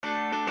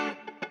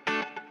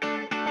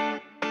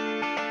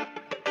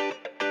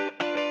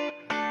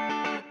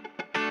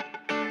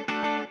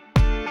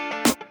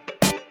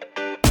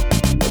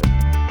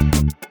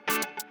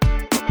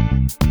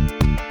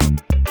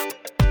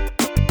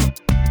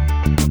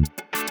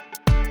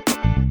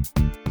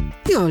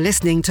You're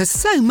listening to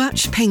So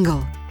Much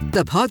Pingle,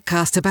 the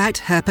podcast about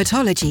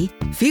herpetology,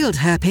 field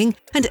herping,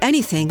 and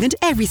anything and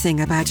everything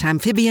about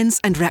amphibians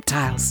and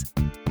reptiles.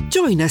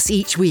 Join us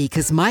each week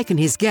as Mike and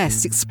his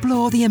guests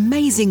explore the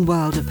amazing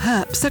world of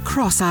herps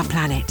across our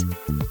planet.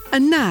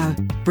 And now,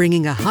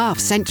 bringing a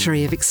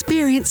half-century of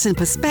experience and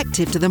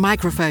perspective to the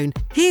microphone,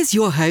 here's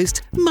your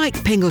host,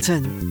 Mike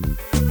Pingleton.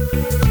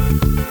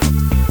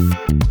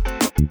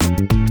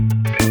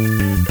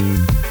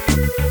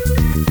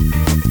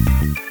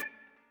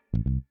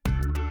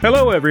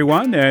 Hello,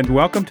 everyone, and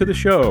welcome to the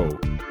show.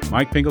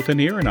 Mike Pingleton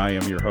here, and I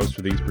am your host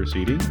for these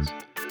proceedings.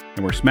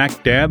 And we're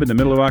smack dab in the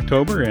middle of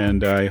October,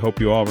 and I hope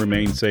you all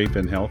remain safe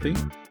and healthy.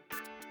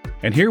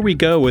 And here we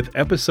go with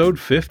episode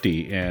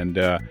 50, and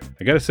I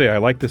got to say, I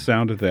like the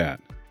sound of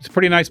that. It's a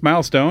pretty nice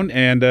milestone,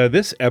 and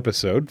this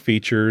episode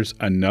features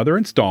another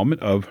installment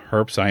of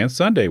Herp Science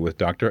Sunday with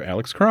Dr.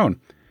 Alex Krohn.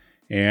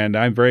 And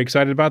I'm very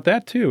excited about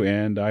that, too,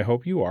 and I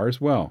hope you are as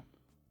well.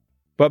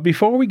 But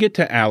before we get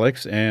to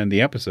Alex and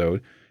the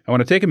episode, I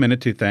want to take a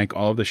minute to thank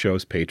all of the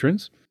show's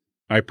patrons.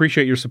 I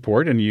appreciate your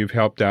support, and you've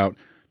helped out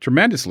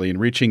tremendously in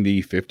reaching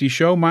the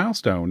 50-show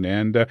milestone.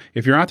 And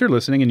if you're out there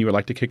listening and you would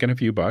like to kick in a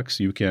few bucks,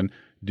 you can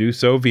do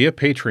so via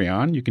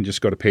Patreon. You can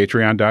just go to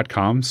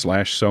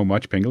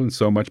patreon.com/SoMuchPingle, and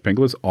So Much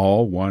Pingle is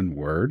all one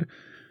word.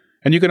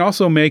 And you can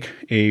also make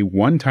a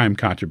one-time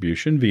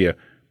contribution via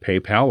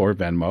PayPal or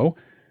Venmo.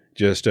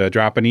 Just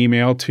drop an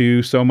email to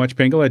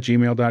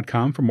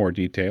somuchpingle@gmail.com for more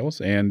details.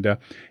 And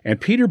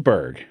Peter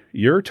Berg,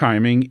 your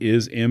timing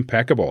is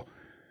impeccable.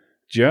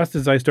 Just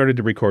as I started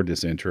to record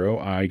this intro,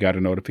 I got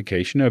a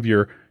notification of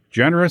your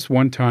generous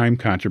one-time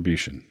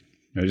contribution.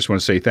 I just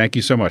want to say thank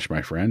you so much,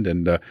 my friend,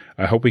 and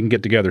I hope we can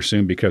get together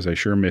soon because I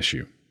sure miss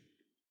you.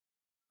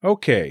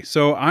 Okay,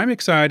 so I'm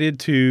excited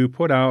to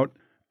put out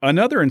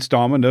another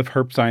installment of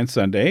Herp Science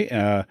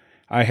Sunday.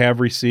 I have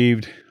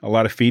received a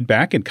lot of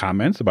feedback and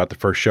comments about the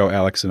first show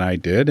Alex and I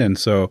did, and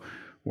so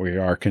we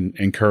are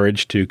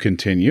encouraged to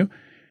continue.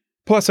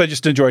 Plus, I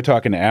just enjoy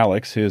talking to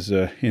Alex. His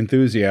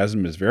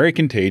enthusiasm is very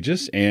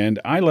contagious, and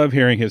I love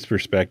hearing his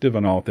perspective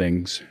on all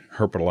things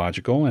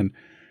herpetological. And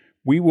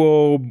we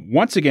will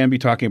once again be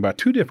talking about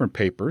two different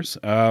papers,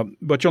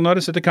 but you'll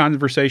notice that the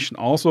conversation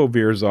also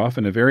veers off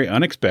in a very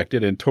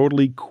unexpected and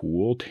totally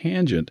cool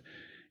tangent.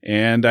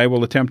 And I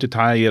will attempt to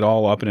tie it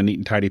all up in a neat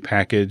and tidy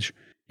package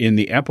in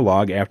the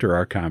epilogue after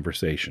our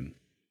conversation.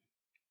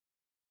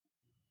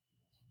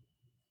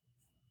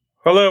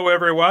 Hello,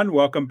 everyone.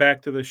 Welcome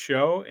back to the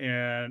show,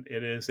 and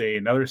it is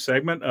another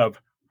segment of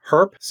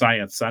Herp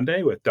Science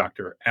Sunday with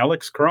Dr.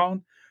 Alex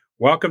Krohn.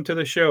 Welcome to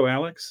the show,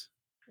 Alex.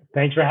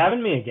 Thanks for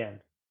having me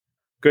again.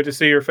 Good to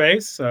see your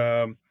face.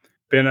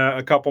 Been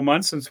a couple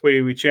months since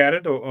we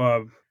chatted.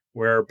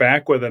 We're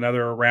back with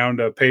another round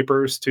of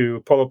papers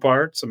to pull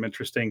apart, some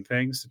interesting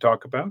things to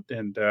talk about.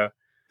 And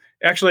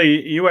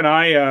actually, you and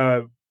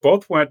I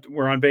both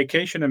were on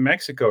vacation in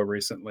Mexico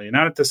recently.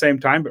 Not at the same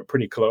time, but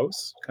pretty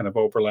close, kind of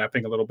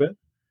overlapping a little bit.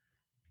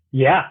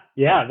 Yeah,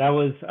 that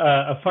was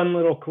a fun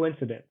little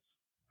coincidence.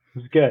 It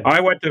was good.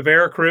 I went to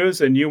Veracruz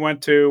and you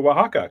went to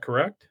Oaxaca,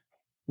 correct?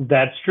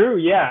 That's true,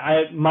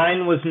 yeah.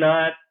 Mine was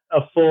not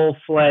a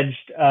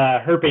full-fledged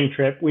herping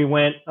trip. We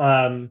went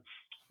as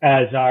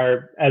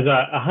a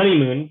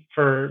honeymoon.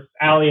 For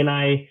Allie and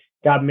I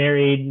got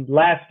married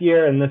last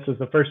year, and this was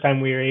the first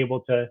time we were able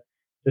to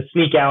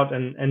sneak out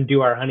and do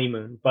our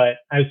honeymoon. But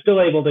I was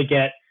still able to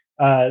get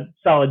a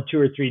solid 2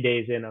 or 3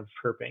 days in of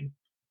herping.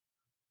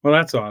 Well,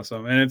 that's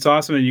awesome. And it's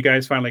awesome that you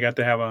guys finally got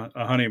to have a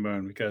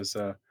honeymoon, because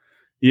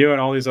you and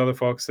all these other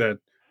folks that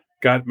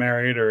got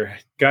married or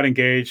got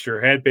engaged or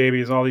had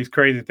babies, all these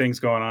crazy things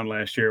going on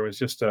last year was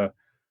just a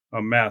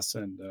mess.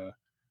 And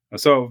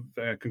so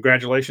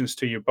congratulations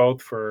to you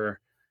both for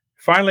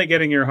finally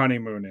getting your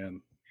honeymoon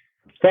in.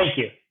 Thank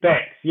you.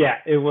 Thanks. Yeah,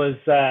 it was...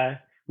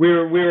 We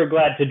were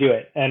glad to do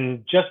it,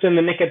 and just in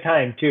the nick of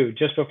time too,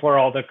 just before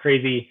all the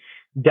crazy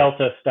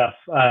Delta stuff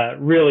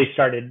really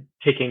started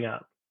ticking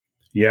up.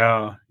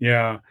 Yeah.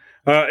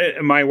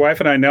 My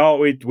wife and I know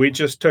we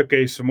just took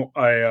a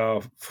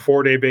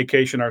 4-day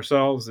vacation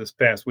ourselves this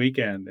past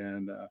weekend,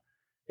 and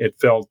it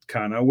felt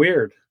kind of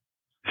weird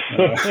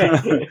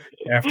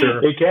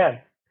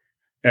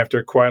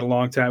after quite a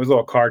long time. It was a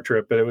little car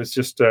trip, but it was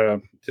just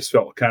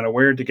felt kind of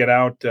weird to get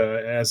out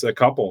as a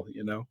couple,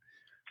 you know.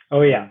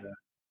 Oh yeah. And,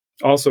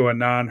 also a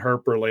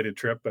non-herp related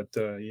trip, but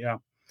yeah.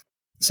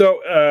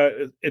 So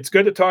it's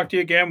good to talk to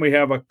you again. We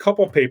have a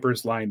couple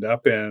papers lined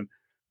up, and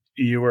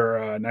you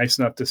were nice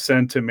enough to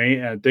send to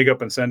me, dig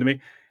up and send to me.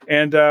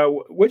 And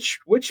which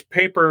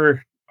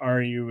paper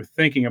are you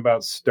thinking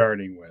about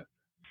starting with?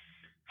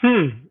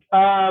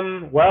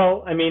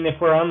 Well, I mean, if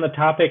we're on the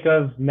topic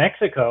of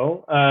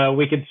Mexico,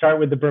 we could start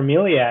with the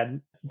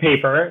bromeliad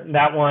paper.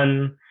 That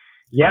one,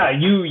 yeah,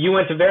 you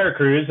went to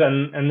Veracruz,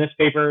 and this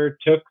paper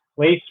took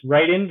place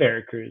right in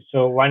Veracruz.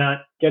 So why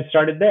not get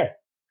started there?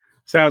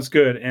 Sounds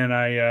good. And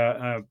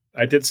I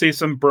did see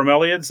some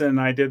bromeliads, and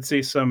I did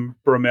see some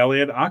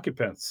bromeliad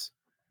occupants.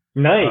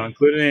 Nice.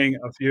 Including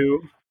a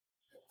few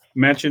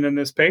mentioned in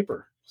this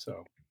paper.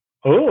 So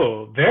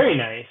Oh, very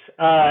nice.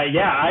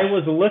 Yeah, I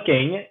was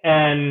looking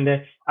and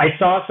I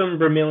saw some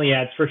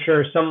bromeliads for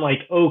sure, some like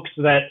oaks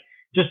that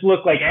just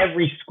looked like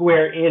every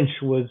square inch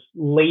was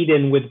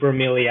laden with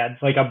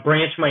bromeliads, like a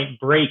branch might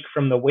break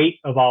from the weight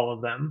of all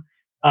of them.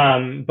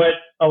 But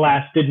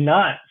alas, did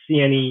not see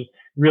any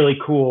really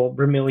cool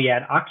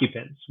bromeliad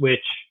occupants, which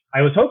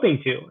I was hoping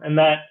to. And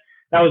that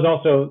was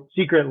also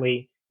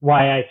secretly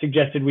why I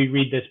suggested we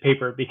read this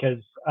paper because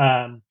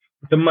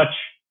it's a much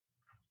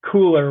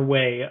cooler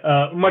way,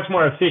 much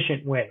more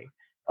efficient way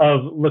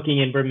of looking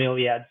in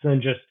bromeliads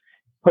than just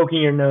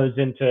poking your nose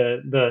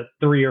into the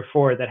 3 or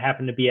 4 that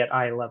happen to be at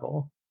eye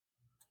level.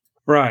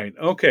 Right.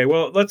 Okay.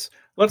 Well, let's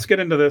get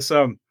into this.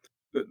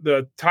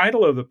 The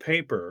title of the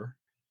paper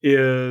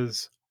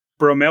is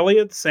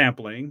Bromeliad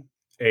Sampling,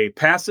 a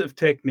passive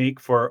technique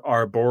for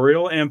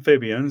arboreal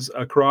amphibians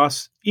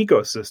across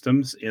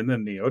ecosystems in the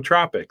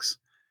neotropics.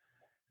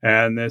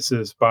 And this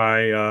is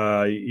by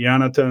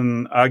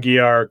Jonathan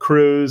Aguiar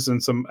Cruz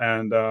and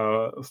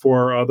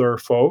 4 other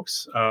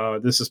folks.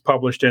 This is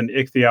published in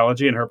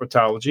Ichthyology and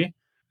Herpetology,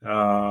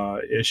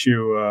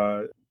 issue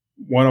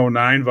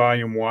 109,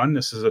 volume 1.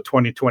 This is a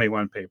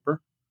 2021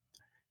 paper.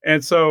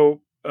 And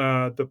so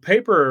the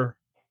paper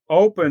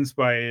opens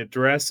by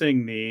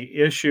addressing the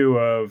issue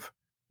of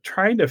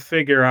trying to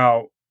figure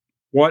out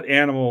what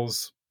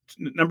animals,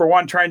 number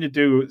one, trying to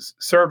do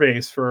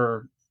surveys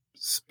for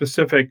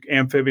specific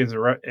amphibians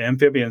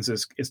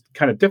is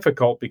kind of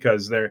difficult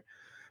because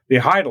they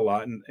hide a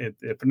lot, and if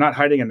they're not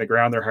hiding in the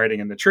ground, they're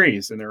hiding in the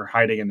trees, and they're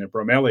hiding in the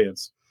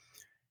bromeliads.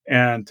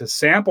 And to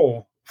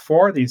sample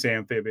for these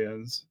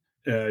amphibians,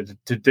 to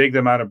dig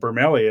them out of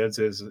bromeliads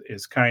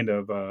is kind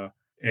of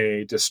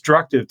a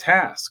destructive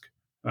task.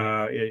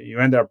 You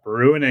end up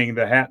ruining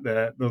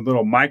the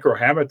little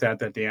microhabitat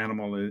that the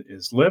animal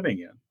is living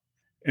in.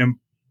 And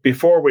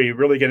before we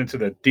really get into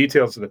the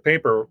details of the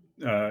paper,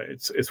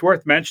 it's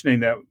worth mentioning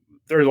that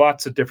there are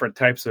lots of different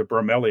types of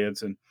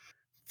bromeliads, and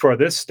for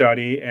this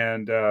study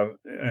and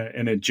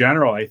in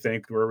general, I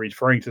think we're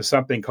referring to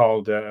something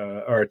called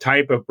or a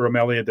type of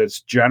bromeliad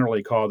that's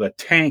generally called a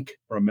tank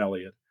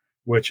bromeliad,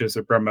 which is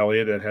a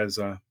bromeliad that has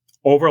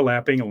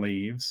overlapping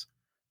leaves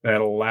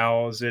that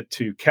allows it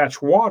to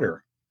catch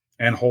water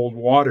and hold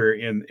water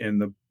in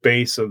the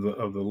base of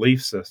the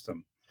leaf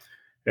system.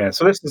 Yeah,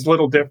 so this is a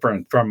little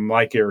different from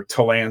like your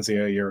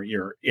Tillandsia,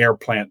 your air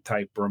plant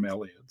type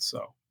bromeliad.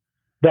 So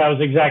That was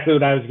exactly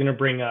what I was going to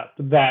bring up.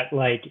 That,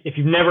 like, if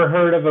you've never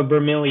heard of a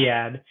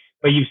bromeliad,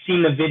 but you've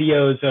seen the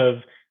videos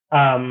of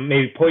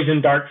maybe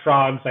poison dart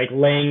frogs, like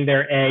laying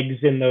their eggs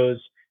in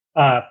those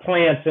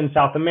plants in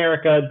South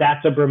America,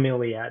 that's a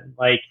bromeliad.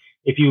 Like,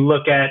 if you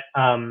look at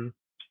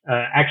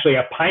actually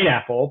a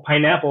pineapples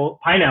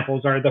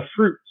are the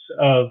fruits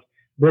of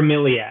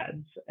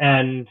bromeliads,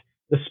 and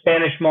the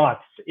Spanish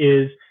moths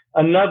is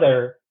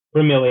another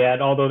bromeliad,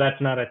 although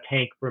that's not a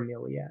tank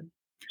bromeliad.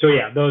 So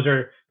yeah, those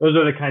are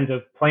the kinds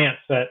of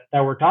plants that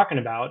we're talking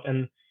about,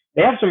 and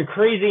they have some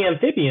crazy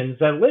amphibians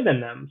that live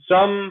in them.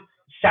 Some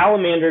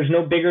salamanders,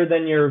 no bigger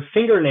than your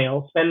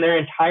fingernail, spend their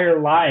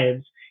entire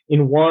lives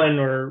in one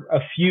or a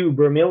few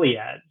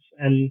bromeliads,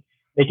 and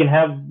they can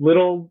have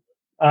little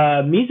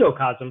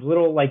mesocosms,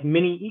 little like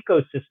mini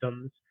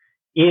ecosystems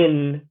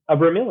in a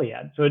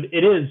bromeliad. So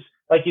it is,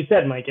 like you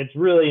said, Mike, it's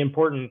really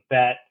important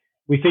that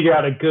we figure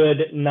out a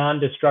good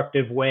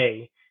non-destructive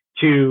way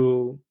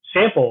to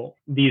sample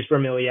these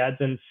bromeliads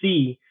and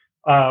see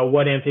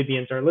what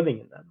amphibians are living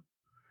in them.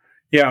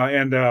 yeah,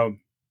 and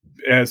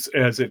as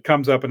it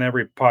comes up in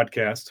every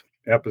podcast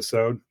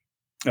episode,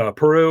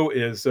 Peru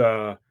is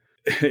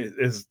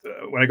is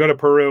when I go to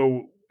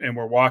Peru and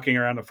we're walking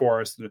around the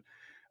forest,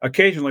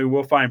 occasionally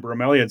we'll find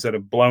bromeliads that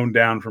have blown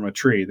down from a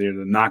tree. They're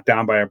knocked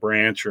down by a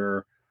branch,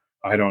 or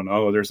I don't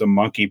know, there's a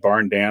monkey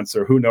barn dance,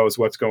 or who knows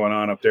what's going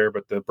on up there.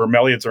 But the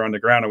bromeliads are on the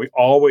ground, and we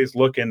always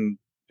look in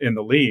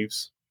the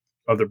leaves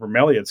of the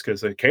bromeliads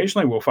because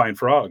occasionally we'll find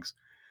frogs.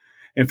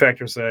 In fact,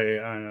 there's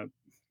a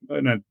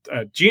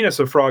genus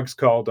of frogs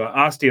called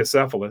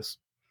Osteocephalus.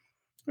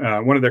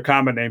 One of their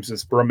common names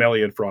is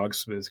bromeliad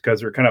frogs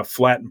because they're kind of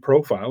flat in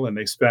profile, and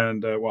they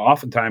spend,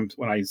 oftentimes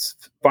when I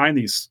find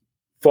these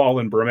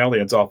fallen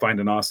bromeliads, I'll find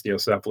an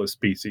Osteocephalus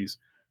species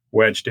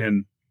wedged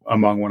in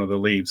among one of the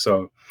leaves.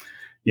 So,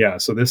 yeah,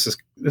 so this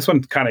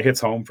one kind of hits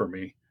home for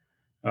me.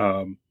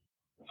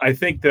 I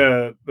think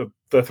the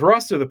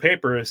thrust of the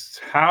paper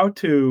is how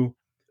to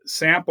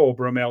sample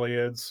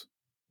bromeliads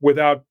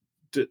without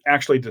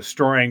actually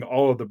destroying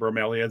all of the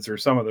bromeliads or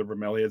some of the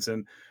bromeliads.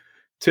 And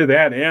to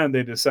that end,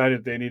 they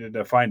decided they needed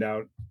to find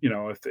out,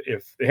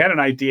 if they had an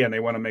idea and they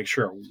want to make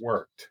sure it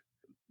worked.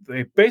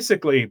 They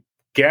basically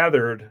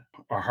gathered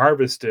or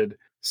harvested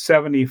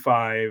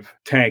 75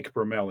 tank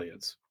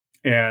bromeliads.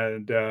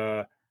 And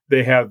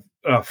they have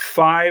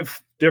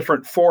 5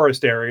 different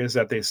forest areas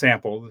that they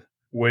sampled,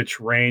 which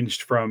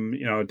ranged from,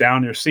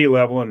 down near sea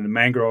level and in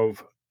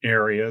mangrove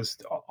areas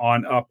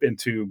on up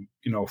into,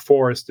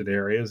 forested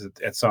areas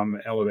at some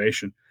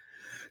elevation.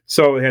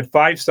 So it had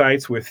 5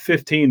 sites with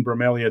 15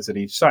 bromeliads at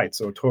each site,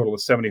 so a total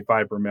of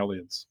 75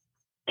 bromeliads.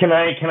 Can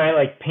I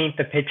like paint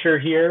the picture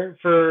here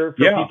for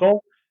Yeah.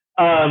 people?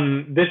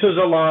 This was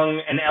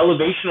along an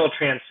elevational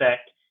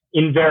transect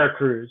in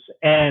Veracruz,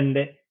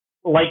 and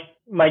like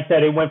Mike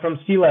said, it went from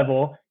sea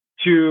level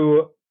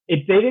to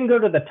it. They didn't go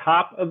to the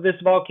top of this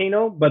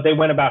volcano, but they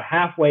went about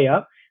halfway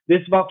up.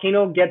 This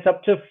volcano gets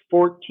up to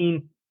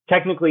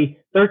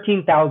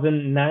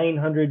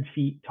 13,900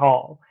 feet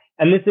tall,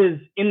 and this is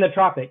in the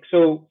tropics.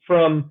 So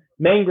from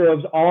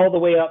mangroves all the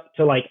way up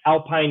to like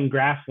alpine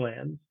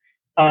grasslands.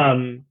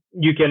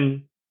 You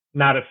can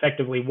not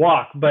effectively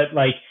walk, but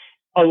like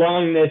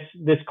along this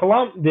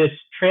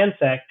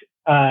transect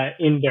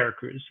in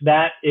Veracruz.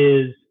 That's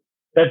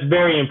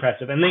very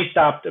impressive, and they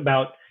stopped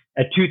about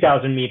at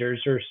 2,000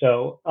 meters or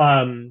so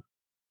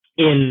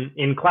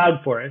in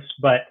cloud forest.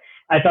 But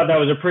I thought that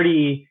was a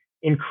pretty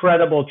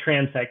incredible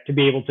transect to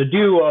be able to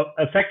do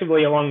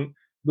effectively along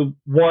the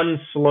one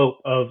slope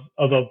of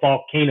a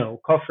volcano,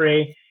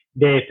 Cofre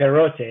de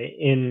Perote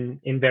in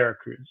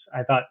Veracruz.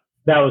 I thought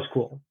that was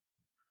cool.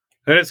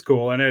 That is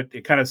cool. And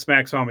it kind of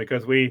smacks home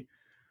because we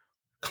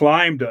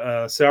climbed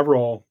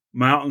several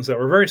mountains that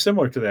were very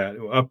similar to that,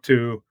 up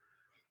to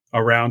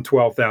around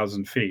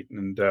 12,000 feet.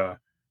 And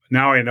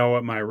now I know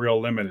what my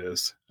real limit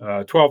is.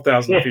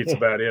 12,000 feet is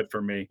about it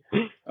for me.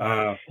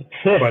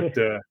 But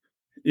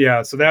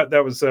yeah, so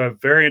that was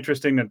very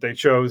interesting that they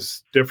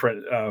chose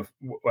different,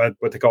 what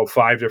they call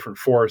 5 different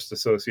forest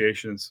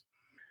associations.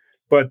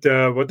 But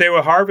what they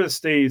would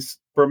harvest these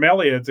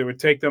bromeliads, it would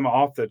take them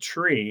off the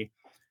tree,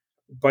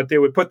 but they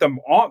would put them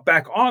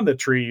back on the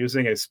tree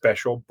using a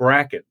special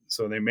bracket.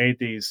 So they made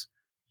these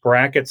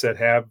brackets that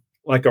have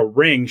like a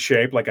ring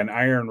shape, like an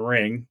iron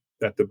ring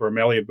that the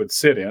bromeliad would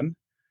sit in.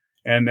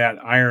 And that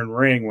iron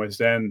ring was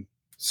then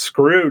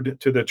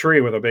screwed to the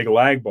tree with a big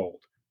lag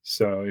bolt.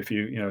 So if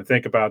you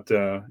think about,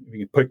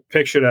 you can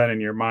picture that in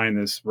your mind,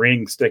 this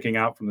ring sticking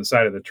out from the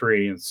side of the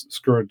tree and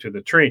screwed to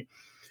the tree.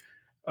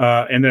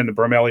 And then the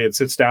bromeliad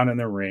sits down in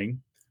the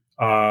ring.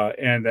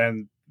 And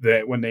then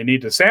when they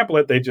need to sample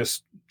it, they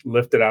just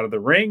lift it out of the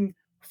ring,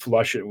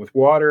 flush it with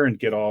water, and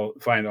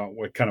find out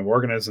what kind of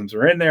organisms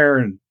are in there,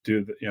 and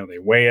they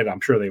weigh it.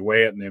 I'm sure they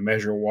weigh it and they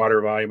measure water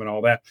volume and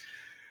all that.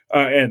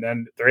 And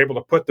then they're able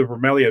to put the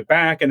bromeliad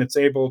back, and it's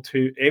able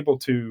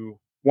to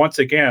once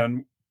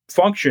again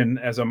function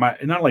as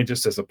not only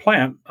just as a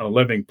plant, a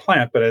living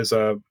plant, but as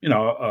a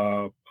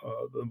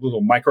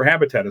little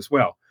microhabitat as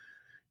well.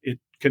 It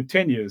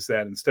continues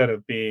that instead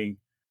of being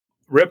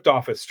ripped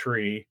off its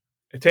tree,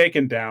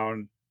 taken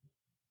down,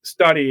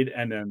 studied,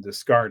 and then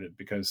discarded,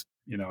 because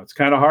it's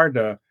kind of hard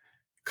to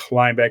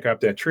climb back up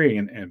that tree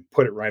and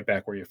put it right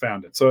back where you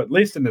found it. So at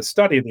least in the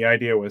study, the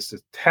idea was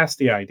to test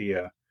the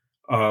idea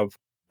of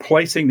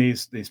placing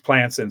these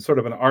plants in sort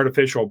of an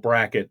artificial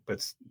bracket,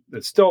 but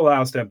that still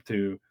allows them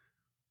to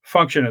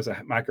function as a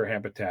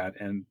microhabitat,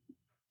 and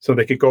so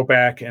they could go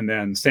back and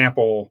then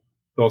sample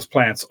those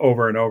plants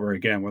over and over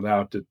again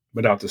without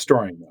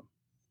destroying them.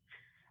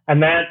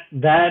 And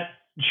that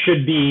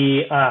should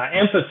be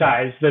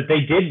emphasized, that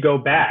they did go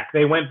back.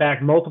 They went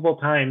back multiple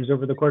times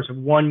over the course of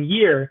 1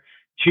 year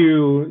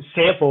to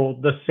sample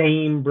the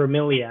same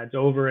bromeliads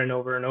over and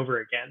over and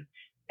over again.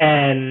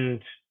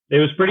 And it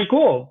was pretty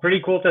cool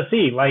to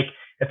see. Like,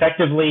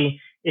 effectively,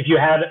 if you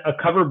had a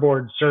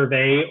coverboard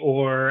survey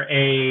or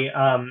a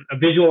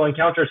visual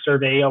encounter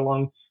survey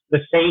along the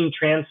same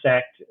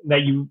transect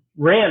that you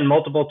ran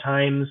multiple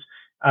times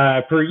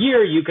per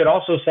year, you could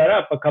also set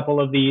up a couple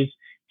of these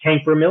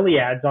tank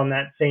bromeliads on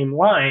that same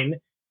line,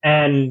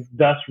 and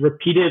thus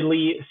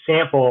repeatedly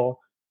sample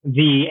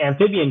the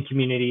amphibian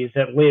communities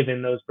that live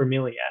in those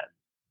bromeliads.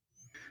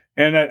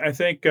 And I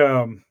think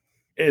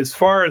as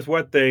far as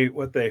what they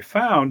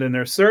found, and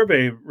their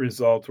survey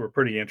results were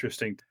pretty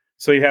interesting.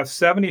 So you have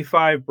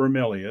 75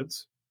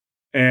 bromeliads,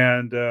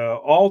 and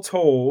all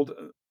told,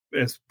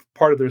 as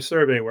part of their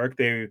survey work,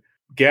 they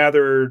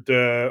gathered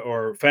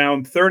or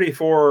found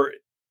 34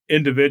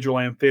 individual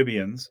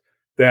amphibians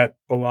that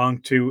belong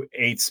to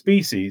 8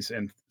 species,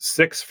 and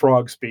 6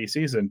 frog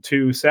species and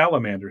 2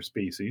 salamander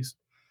species.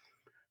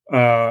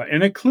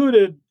 And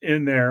included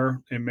in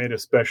there, and made a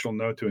special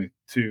note to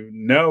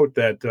note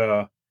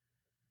that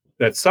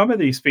some of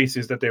these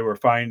species that they were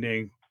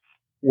finding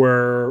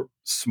were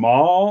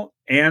small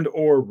and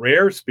or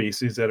rare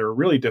species that are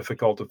really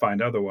difficult to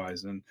find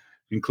otherwise, and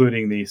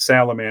including the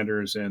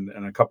salamanders and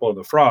a couple of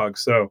the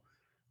frogs. So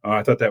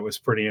I thought that was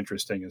pretty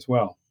interesting as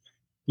well.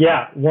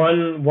 Yeah,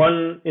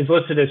 one is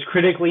listed as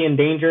critically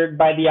endangered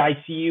by the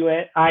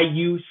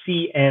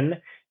IUCN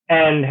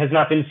and has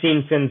not been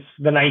seen since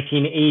the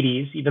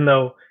 1980s, even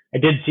though I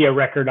did see a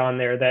record on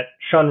there that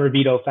Sean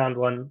Revito found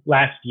one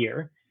last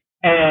year.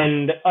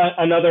 And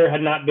another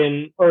had not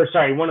been,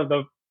 one of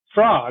the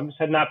frogs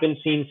had not been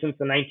seen since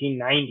the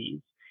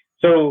 1990s.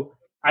 So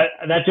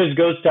that just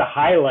goes to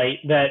highlight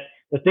that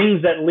the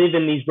things that live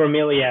in these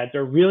bromeliads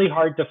are really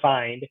hard to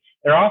find.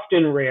 They're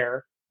often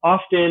rare,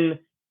 often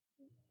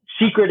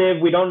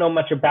secretive. We don't know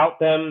much about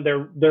them.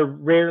 They're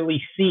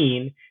rarely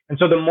seen. And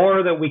so the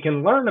more that we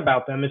can learn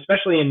about them,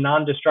 especially in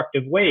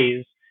non-destructive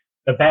ways,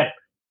 the better.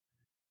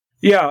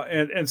 Yeah,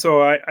 and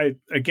so I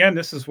again,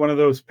 this is one of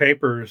those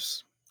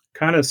papers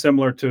kind of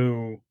similar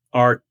to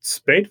our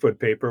Spadefoot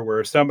paper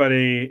where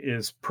somebody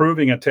is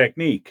proving a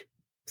technique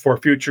for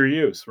future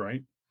use,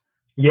 right?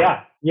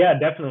 Yeah, yeah,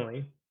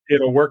 definitely.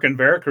 It'll work in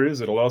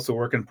Veracruz. It'll also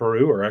work in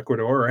Peru or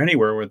Ecuador or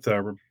anywhere with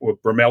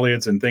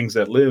bromeliads and things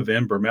that live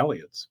in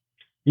bromeliads.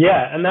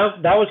 Yeah, and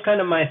that was kind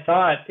of my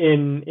thought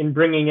in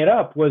bringing it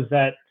up, was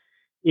that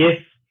if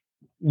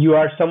you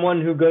are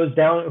someone who goes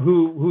down,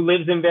 who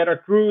lives in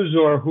Veracruz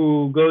or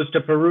who goes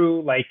to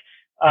Peru like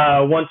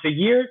once a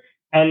year,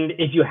 and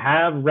if you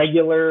have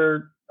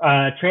regular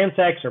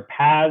transects or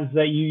paths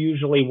that you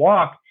usually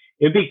walk,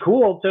 it'd be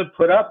cool to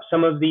put up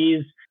some of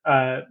these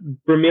uh,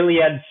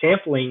 bromeliad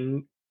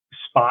sampling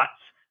spots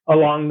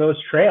along those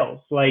trails.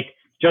 Like,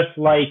 just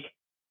like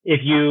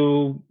if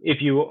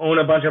you own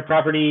a bunch of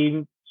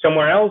property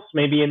somewhere else,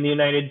 maybe in the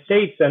United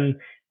States, and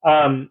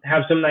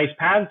have some nice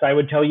paths, I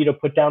would tell you to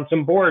put down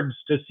some boards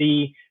to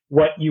see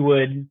what you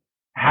would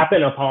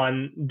happen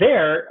upon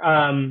there.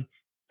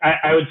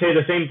 I would say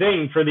the same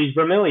thing for these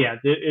bromeliads.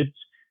 It's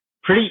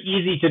pretty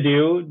easy to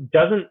do,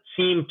 doesn't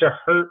seem to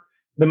hurt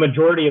the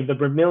majority of the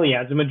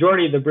bromeliads. The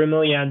majority of the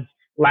bromeliads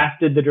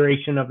lasted the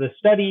duration of the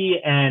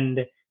study, and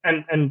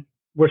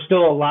we're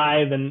still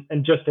alive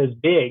and just as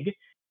big.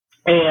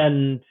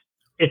 And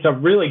it's a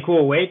really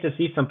cool way to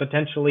see some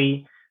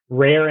potentially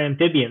rare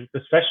amphibians,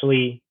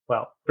 especially,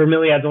 well,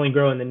 bromeliads only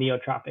grow in the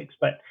neotropics,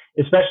 but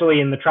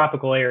especially in the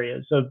tropical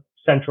areas of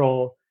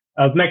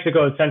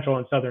Mexico, Central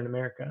and Southern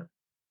America.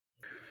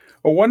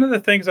 Well, one of the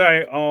things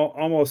I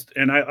almost,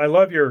 and I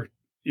love you're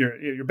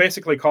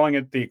basically calling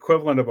it the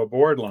equivalent of a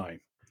board line,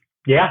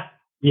 Yeah,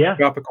 yeah,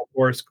 tropical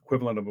forest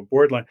equivalent of a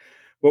board line.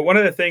 But one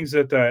of the things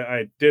that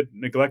I did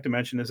neglect to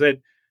mention is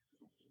that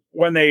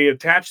when they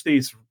attach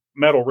these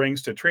metal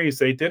rings to trees,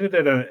 they did it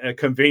at a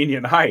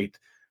convenient height,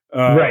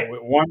 right.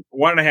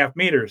 1.5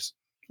 meters,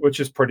 which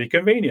is pretty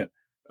convenient.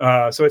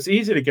 So it's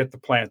easy to get the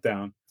plant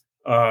down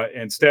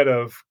instead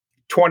of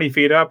 20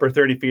 feet up or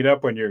 30 feet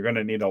up when you're going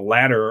to need a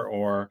ladder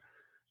or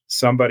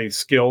somebody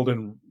skilled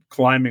in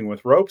climbing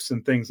with ropes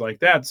and things like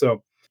that.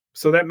 So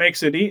that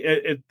makes it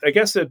I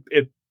guess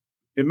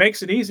it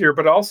makes it easier,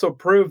 but also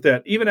proved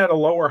that even at a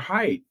lower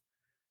height,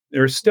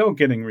 they're still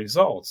getting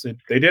results.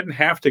 They didn't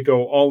have to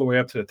go all the way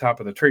up to the top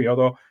of the tree,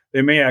 although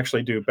they may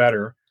actually do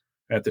better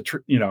at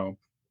the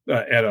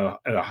at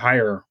a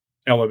higher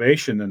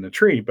elevation than the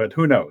tree. But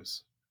who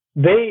knows?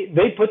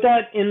 They put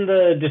that in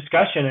the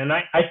discussion, and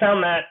I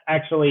found that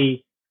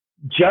actually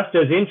just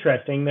as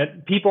interesting,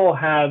 that people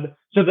have.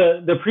 So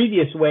the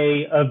previous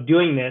way of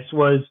doing this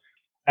was,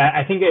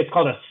 I think it's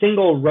called a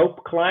single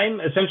rope climb.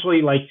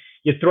 Essentially, like,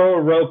 you throw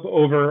a rope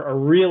over a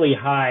really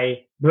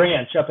high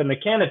branch up in the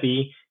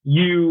canopy,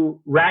 you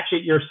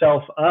ratchet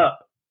yourself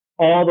up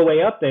all the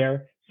way up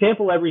there,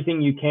 sample everything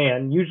you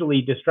can,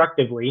 usually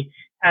destructively,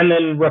 and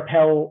then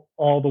rappel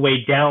all the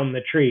way down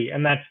the tree.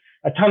 And that's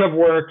a ton of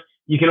work.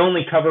 You can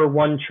only cover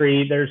one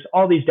tree. There's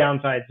all these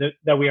downsides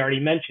that we already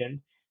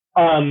mentioned.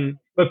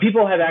 But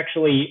people have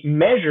actually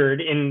measured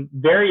in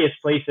various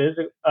places,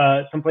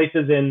 some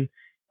places in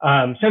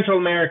Central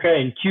America,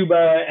 in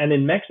Cuba, and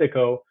in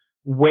Mexico,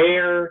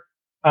 where,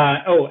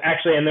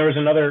 actually, and there was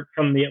another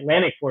from the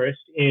Atlantic forest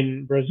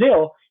in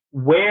Brazil,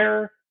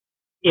 where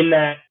in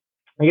that,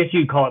 I guess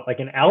you'd call it like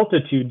an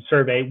altitude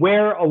survey,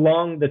 where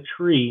along the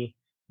tree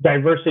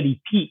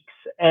diversity peaks.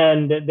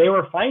 And they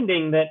were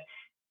finding that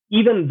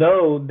even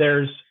though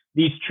there's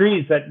these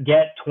trees that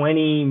get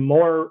 20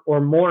 more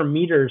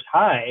meters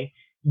high,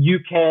 you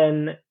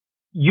can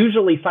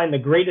usually find the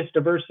greatest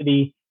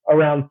diversity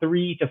around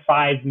 3 to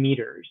 5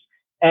 meters.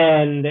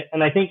 And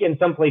I think in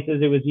some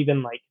places it was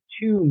even like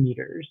 2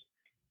 meters.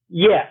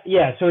 Yeah,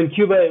 yeah. So in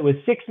Cuba it was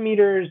 6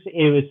 meters.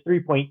 It was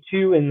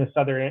 3.2 in the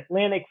Southern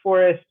Atlantic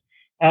forest,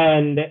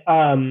 and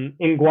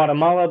in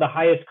Guatemala the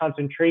highest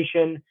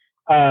concentration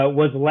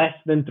was less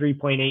than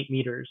 3.8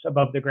 meters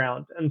above the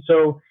ground. And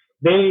so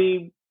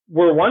they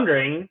were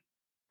wondering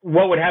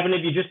what would happen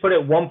if you just put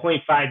it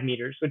 1.5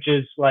 meters, which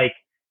is like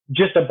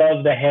just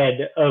above the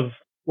head of,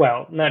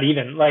 well, not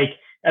even, like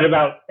at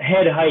about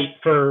head height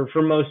for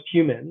most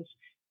humans.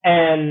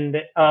 And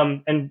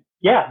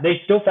yeah,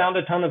 they still found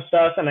a ton of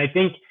stuff. And I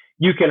think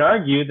you can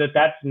argue that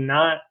that's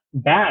not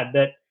bad,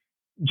 that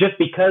just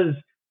because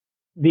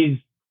these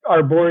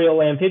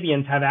arboreal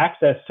amphibians have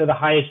access to the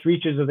highest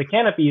reaches of the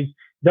canopies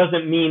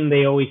doesn't mean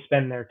they always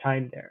spend their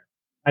time there.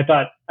 I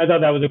thought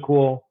that was a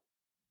cool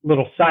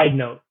little side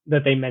note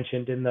that they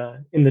mentioned in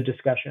the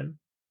discussion.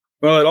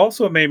 Well, it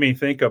also made me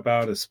think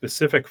about a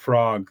specific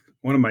frog,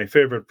 one of my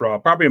favorite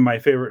frog, probably my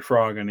favorite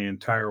frog in the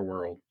entire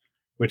world,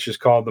 which is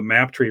called the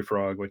map tree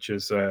frog, which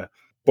is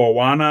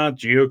Bowana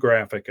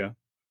geographica.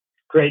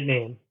 Great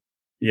name.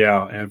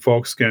 Yeah, and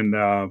folks can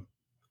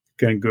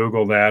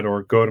Google that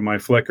or go to my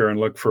Flickr and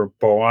look for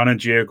Bowana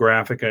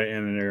geographica,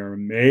 and they're an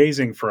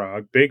amazing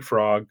frog, big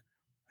frog,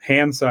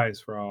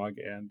 hand-sized frog.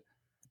 And,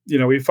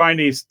 we find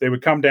these, they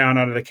would come down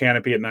out of the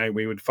canopy at night.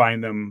 We would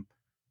find them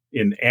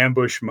in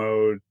ambush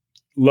mode,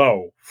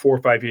 low, 4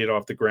 or 5 feet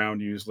off the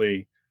ground,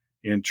 usually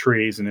in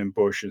trees and in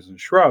bushes and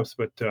shrubs.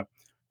 But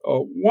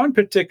One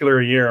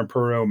particular year in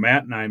Peru,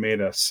 Matt and I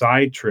made a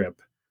side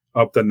trip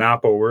up the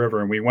Napo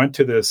River, and we went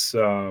to this,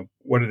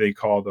 what do they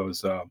call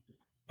those?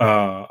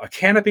 A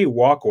canopy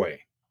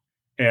walkway.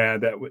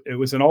 And it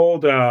was an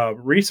old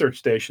research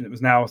station. It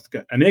was now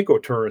an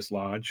ecotourist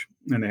lodge,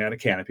 and they had a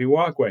canopy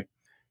walkway.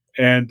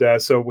 And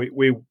so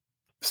we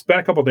spent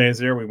a couple days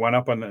there. We went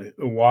up on the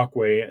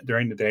walkway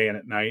during the day and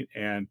at night,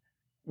 and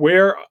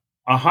we're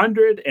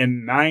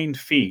 109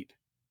 feet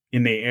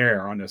in the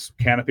air on this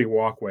canopy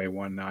walkway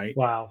one night.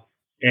 Wow.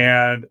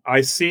 And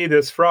I see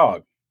this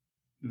frog,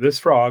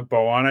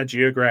 Bauana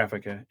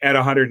geographica, at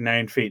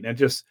 109 feet. And it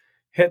just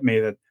hit me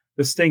that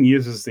this thing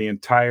uses the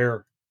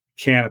entire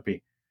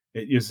canopy.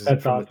 It uses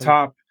it from the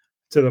top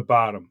to the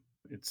bottom.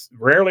 It's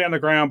rarely on the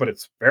ground, but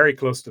it's very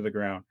close to the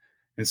ground.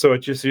 And so it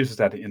just uses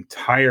that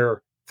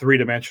entire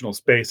three-dimensional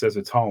space as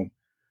its home.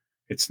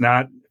 It's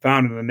not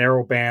found in a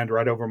narrow band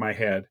right over my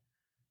head.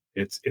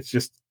 It's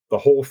just the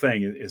whole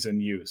thing is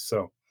in use.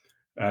 So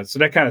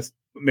that kind of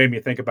made me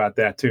think about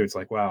that too. It's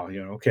like, wow,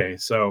 okay,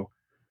 so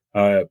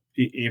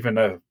even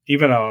a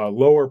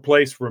lower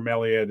place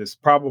bromeliad is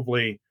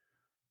probably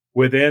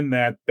within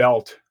that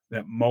belt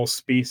that most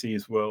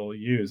species will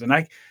use. And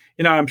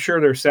I'm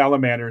sure there's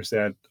salamanders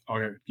that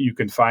you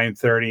can find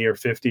 30 or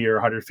 50 or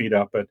 100 feet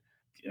up, but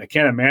I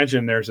can't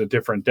imagine there's a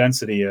different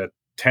density at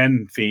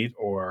 10 feet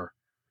or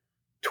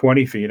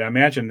 20 feet. I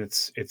imagine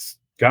it's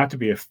got to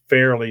be a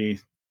fairly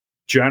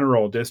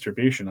general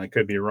distribution. I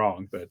could be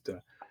wrong, but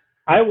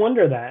I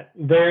wonder that.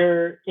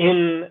 They're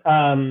in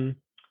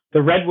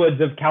the redwoods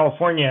of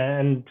California,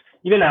 and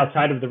even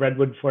outside of the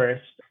redwood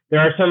forest, there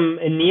are some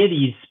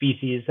Aeneades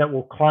species that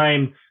will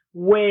climb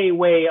way,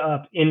 way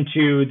up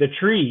into the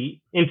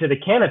tree, into the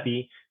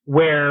canopy,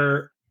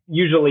 where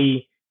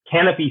usually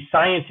canopy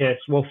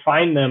scientists will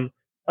find them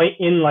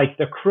in like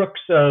the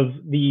crooks of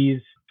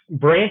these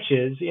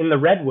branches in the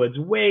redwoods,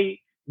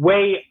 way,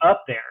 way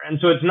up there. And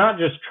so it's not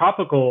just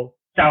tropical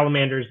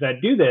salamanders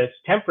that do this.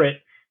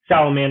 Temperate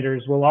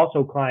salamanders will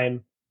also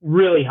climb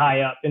really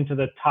high up into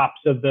the tops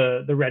of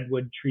the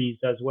redwood trees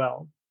as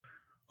well.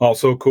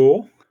 Also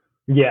cool.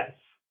 Yes.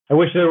 I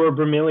wish there were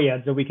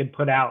bromeliads that we could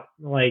put out.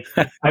 Like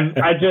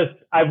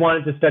I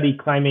wanted to study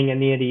climbing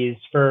Aeneades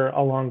for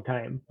a long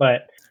time,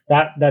 but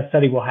that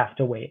study will have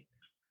to wait.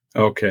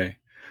 Okay.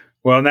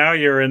 Well, now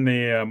you're in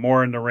the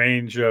more in the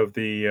range of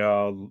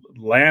the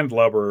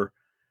landlubber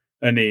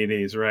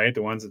Aeneades, right?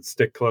 The ones that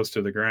stick close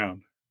to the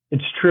ground.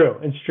 It's true.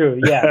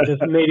 Yeah,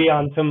 just maybe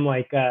on some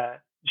like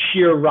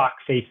sheer rock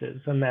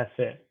faces, and that's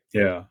it.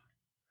 Yeah.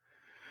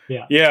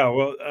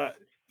 Well,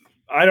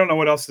 I don't know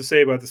what else to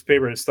say about this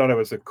paper. I just thought it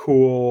was a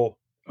cool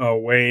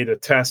way to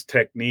test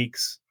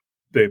techniques.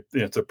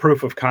 It's a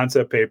proof of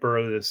concept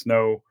paper.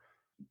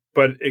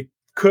 But it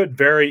could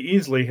very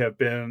easily have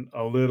been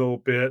a little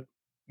bit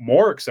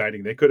more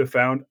exciting. They could have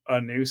found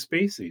a new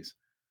species.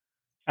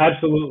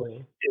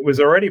 Absolutely. It was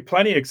already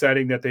plenty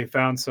exciting that they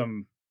found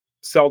some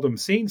seldom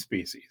seen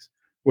species,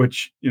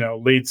 which,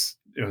 leads,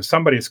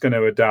 somebody's going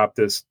to adopt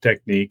this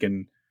technique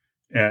and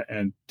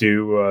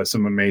do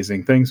some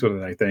amazing things with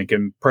it, I think.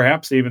 And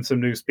perhaps even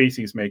some new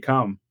species may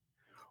come.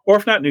 Or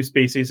if not new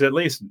species, at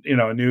least,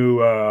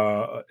 new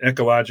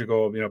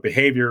ecological,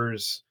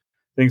 behaviors,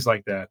 things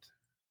like that.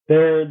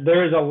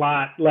 There's a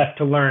lot left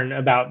to learn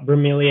about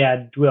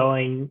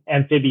bromeliad-dwelling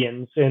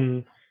amphibians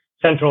in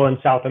Central and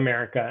South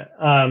America.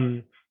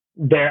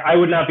 I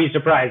would not be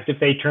surprised if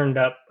they turned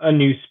up a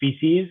new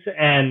species,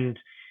 and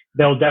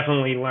they'll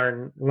definitely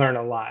learn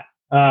a lot.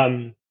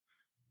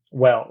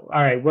 Well,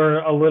 all right, we're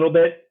a little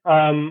bit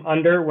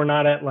under. We're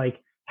not at like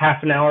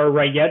half an hour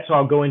right yet, so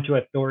I'll go into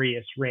a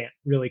Thorius rant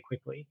really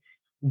quickly.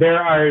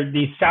 There are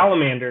these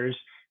salamanders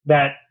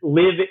that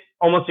live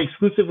almost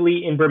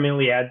exclusively in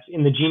bromeliads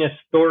in the genus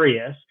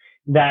Thorius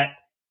that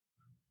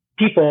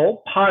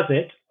people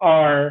posit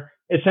are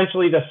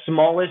essentially the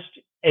smallest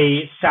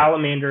a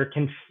salamander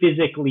can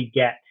physically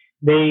get.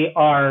 They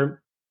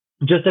are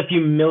just a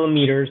few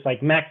millimeters,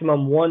 like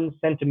maximum 1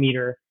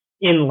 centimeter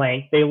in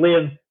length. They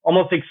live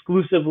almost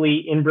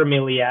exclusively in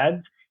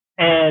bromeliads,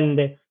 and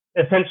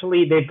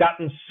essentially they've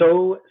gotten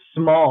so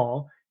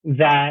small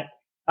that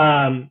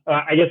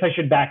I guess I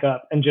should back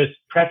up and just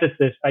preface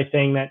this by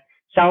saying that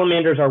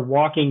salamanders are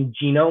walking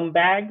genome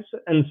bags,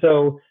 and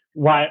so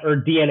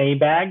or DNA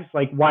bags.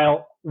 Like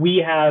while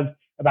we have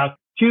about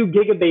 2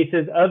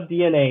 gigabases of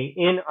DNA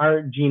in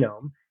our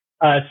genome,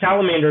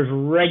 salamanders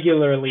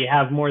regularly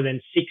have more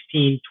than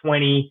 16,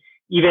 20,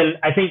 even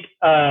I think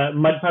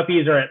mud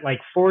puppies are at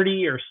like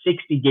 40 or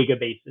 60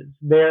 gigabases.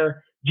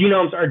 Their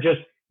genomes are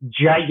just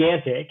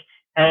gigantic,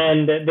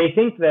 and they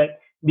think that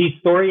these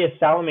Thorius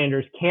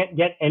salamanders can't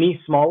get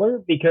any smaller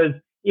because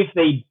if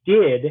they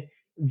did,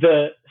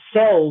 the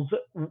cells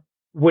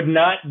would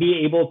not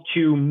be able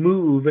to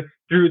move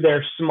through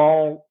their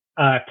small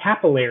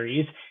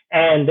capillaries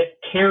and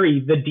carry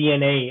the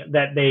DNA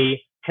that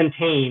they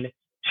contain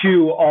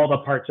to all the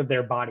parts of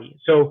their body.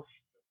 So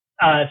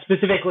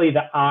specifically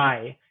the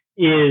eye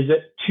is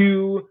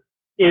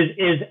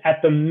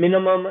at the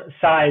minimum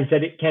size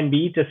that it can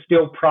be to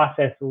still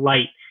process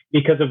light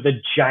because of the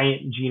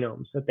giant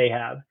genomes that they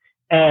have.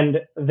 and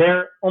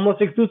they're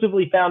almost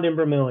exclusively found in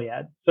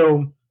bromeliad.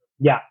 So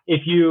yeah,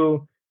 if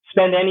you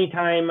spend any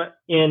time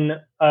in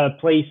a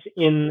place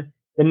in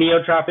the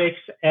neotropics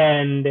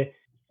and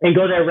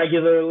go there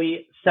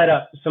regularly, set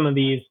up some of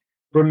these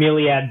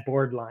bromeliad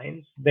board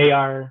lines. They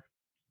are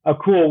a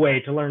cool way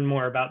to learn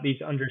more about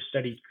these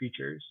understudied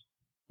creatures.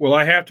 Well,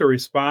 I have to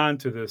respond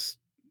to this.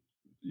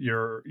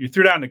 You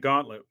threw down the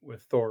gauntlet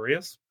with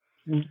Thorius.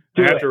 I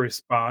have to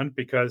respond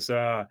because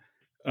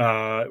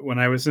when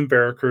I was in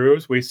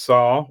Veracruz, we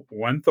saw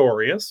one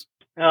Thorius.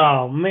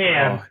 Oh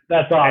man,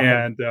 that's awesome!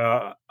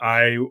 And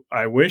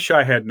I wish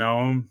I had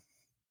known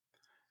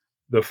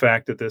the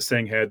fact that this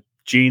thing had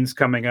genes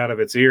coming out of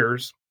its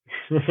ears,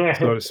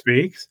 so to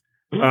speak.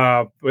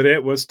 But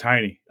it was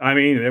tiny. I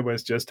mean, it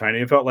was just tiny.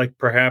 It felt like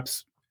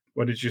perhaps,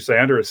 what did you say,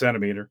 under a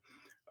centimeter?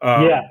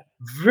 Yeah.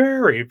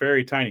 Very,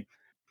 very tiny.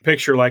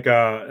 Picture like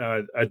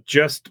a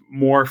just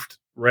morphed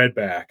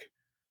redback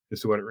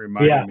is what it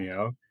reminded me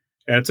of.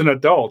 And it's an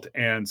adult.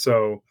 And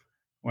so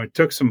when I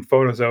took some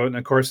photos of it, and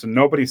of course,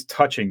 nobody's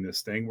touching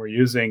this thing. We're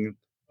using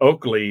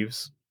oak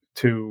leaves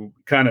to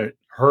kind of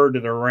herd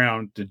it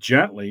around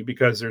gently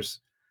because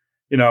there's,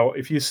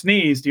 if you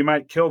sneezed, you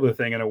might kill the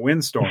thing in a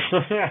windstorm.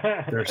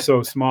 They're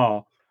so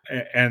small.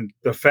 And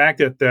the fact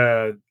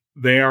that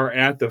they are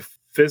at the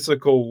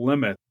physical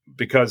limit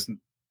because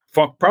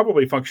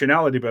probably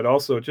functionality, but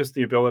also just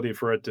the ability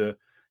for it to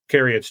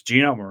carry its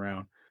genome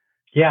around.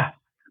 Yeah.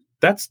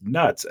 That's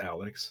nuts,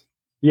 Alex.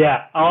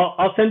 Yeah.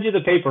 I'll send you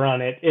the paper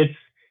on it.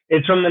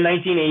 It's from the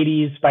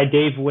 1980s by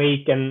Dave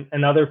Wake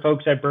and other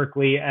folks at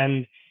Berkeley.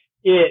 And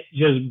it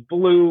just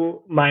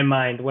blew my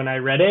mind when I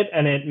read it.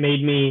 And it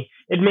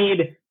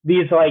made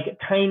these like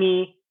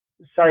tiny,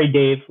 sorry,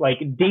 Dave, like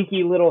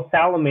dinky little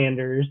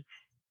salamanders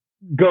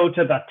go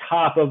to the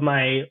top of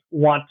my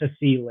want to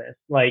see list.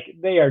 Like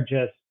they are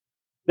just,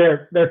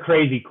 they're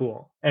crazy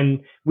cool.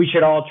 And we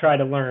should all try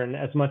to learn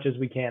as much as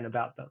we can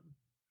about them.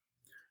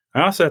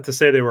 I also have to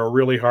say they were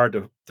really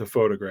hard to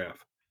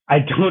photograph. I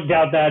don't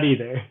doubt that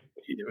either.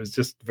 It was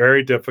just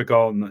very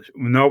difficult. And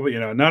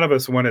none of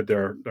us wanted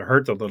to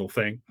hurt the little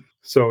thing.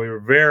 So we were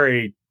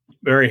very,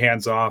 very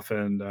hands off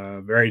and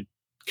very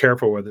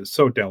careful with it.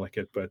 So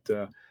delicate. But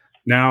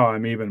now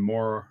I'm even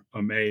more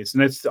amazed.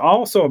 And it's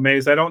also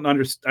amazed. I don't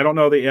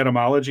know the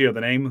etymology of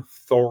the name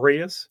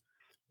Thorius,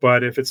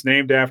 but if it's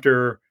named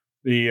after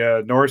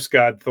the Norse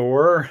god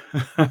Thor,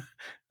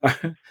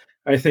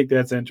 I think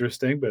that's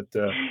interesting. But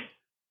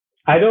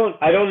I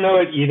don't know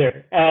it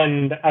either,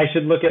 and I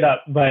should look it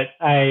up. But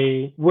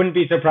I wouldn't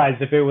be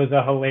surprised if it was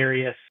a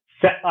hilarious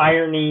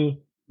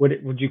irony.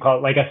 Would you call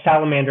it like a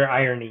salamander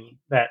irony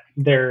that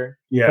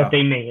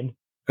they made?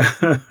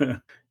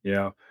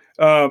 Yeah.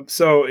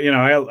 So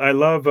I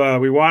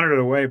love. We wandered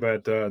away,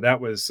 but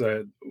that was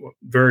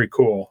very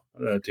cool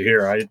to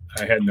hear. I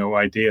had no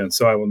idea, and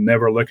so I will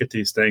never look at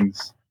these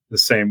things the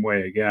same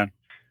way again.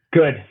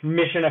 Good.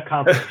 Mission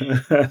accomplished.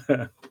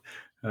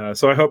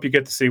 So I hope you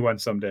get to see one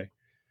someday.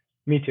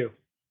 Me too.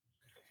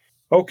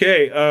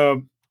 Okay.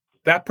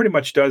 That pretty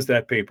much does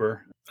that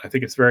paper. I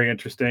think it's very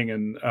interesting.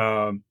 And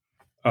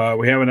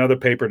we have another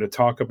paper to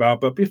talk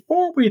about. But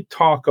before we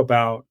talk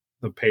about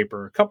the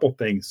paper, a couple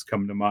things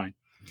come to mind.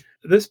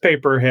 This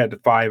paper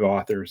had 5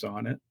 authors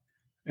on it.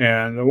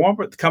 And the one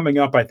coming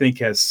up, I think,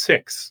 has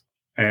 6.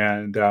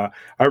 And I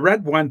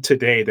read one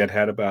today that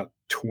had about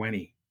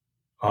 20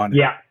 on it.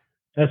 Yeah,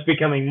 that's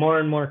becoming more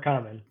and more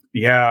common.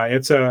 Yeah,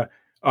 it's a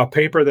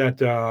paper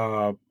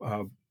that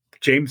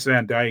James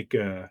Van Dyke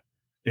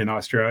in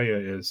Australia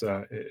is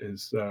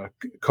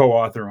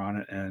co-author on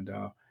it. And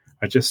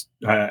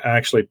I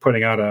actually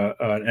putting out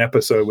an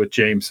episode with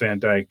James Van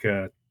Dyke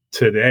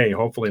today,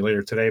 hopefully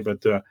later today.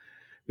 But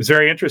it's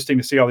very interesting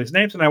to see all these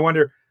names. And I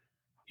wonder,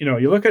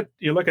 you look at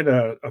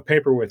a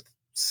paper with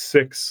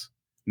 6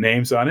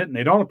 names on it, and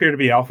they don't appear to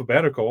be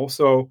alphabetical.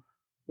 So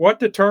what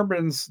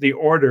determines the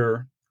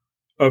order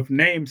of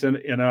names on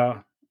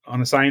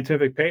a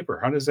scientific paper?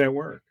 How does that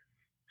work?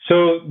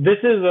 So this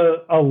is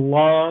a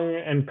long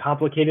and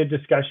complicated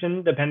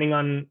discussion depending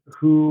on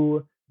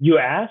who you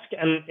ask.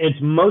 And it's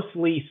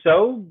mostly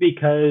so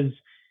because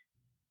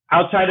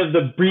outside of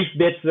the brief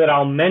bits that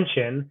I'll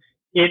mention,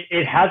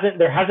 there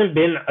hasn't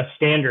been a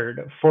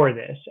standard for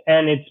this.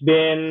 And it's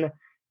been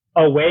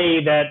a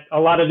way that a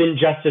lot of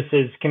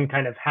injustices can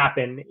kind of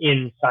happen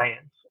in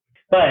science.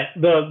 But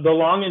the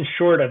long and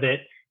short of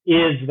it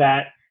is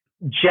that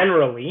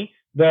generally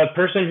the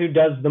person who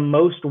does the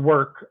most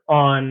work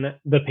on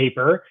the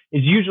paper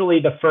is usually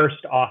the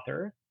first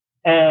author.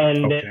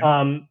 And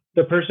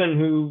the person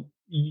who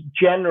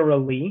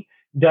generally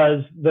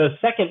does the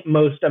second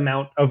most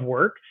amount of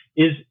work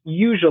is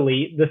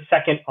usually the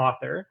second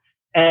author.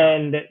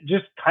 And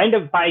just kind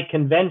of by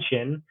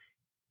convention,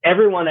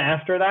 everyone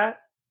after that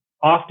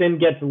often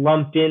gets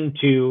lumped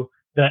into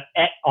the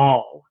et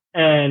al.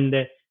 And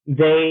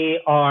they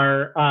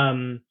are,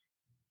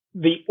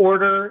 the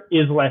order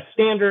is less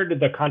standard.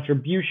 The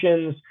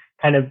contributions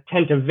kind of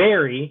tend to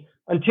vary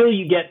until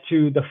you get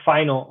to the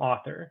final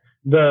author.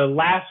 The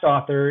last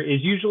author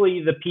is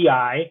usually the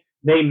PI.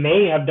 They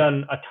may have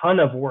done a ton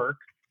of work,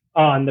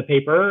 on the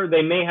paper.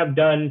 They may have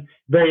done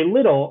very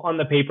little on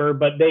the paper,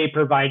 but they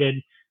provided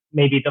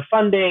maybe the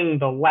funding,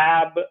 the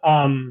lab.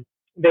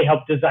 They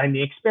helped design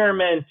the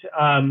experiment.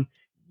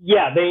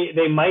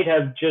 They might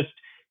have just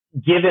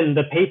given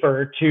the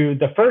paper to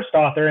the first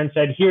author and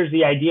said, here's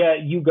the idea,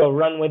 you go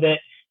run with it.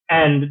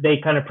 And they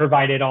kind of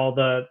provided all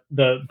the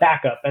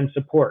backup and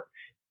support.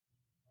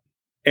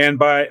 And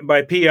by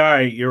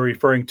PI, you're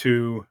referring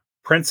to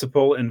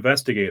principal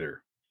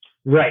investigator.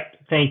 Right.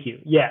 Thank you.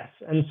 Yes.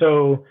 And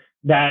so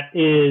that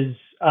is,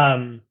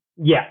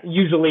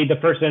 usually the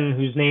person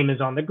whose name is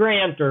on the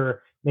grant,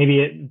 or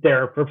maybe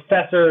they're a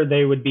professor,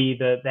 they would be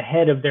the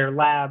head of their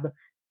lab.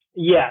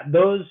 Yeah,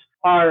 those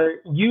are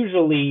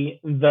usually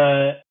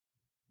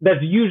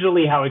that's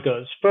usually how it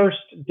goes. First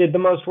did the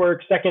most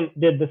work, second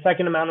did the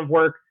second amount of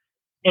work,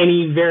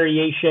 any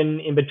variation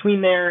in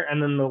between there,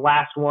 and then the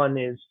last one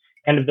is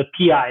kind of the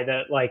PI,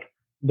 that like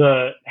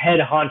the head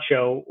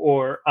honcho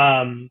or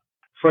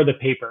for the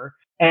paper.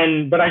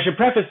 But I should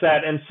preface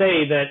that and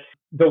say that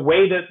the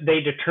way that they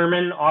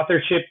determine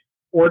authorship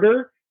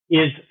order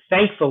is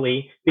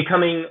thankfully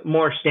becoming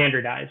more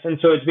standardized. And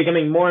so it's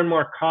becoming more and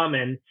more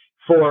common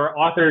for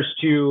authors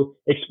to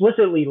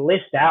explicitly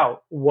list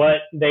out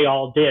what they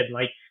all did.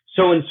 Like,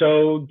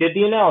 so-and-so did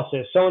the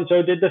analysis,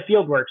 so-and-so did the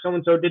field work,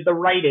 so-and-so did the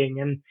writing,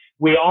 and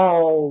we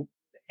all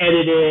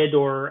edited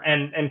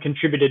and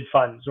contributed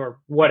funds or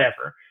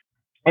whatever.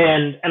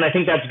 And I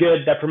think that's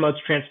good. That promotes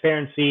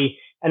transparency,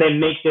 and it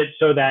makes it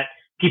so that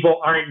people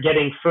aren't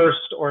getting first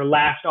or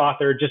last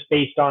author just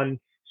based on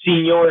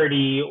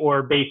seniority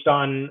or based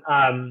on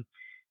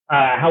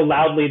how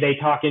loudly they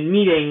talk in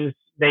meetings.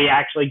 They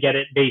actually get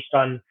it based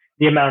on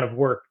the amount of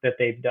work that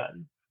they've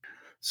done.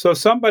 So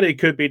somebody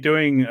could be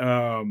doing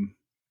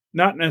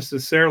not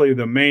necessarily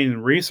the main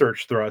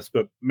research thrust,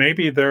 but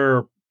maybe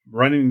they're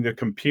running the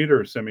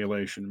computer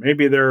simulation.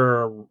 Maybe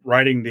they're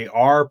writing the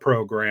R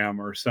program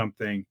or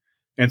something.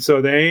 And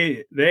so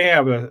they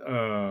have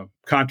a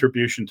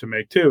contribution to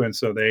make too. And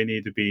so they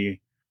need to be,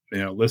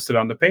 listed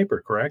on the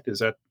paper, correct? Is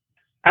that?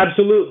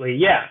 Absolutely.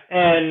 Yeah.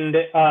 And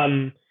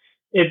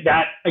if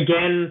that,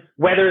 again,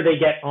 whether they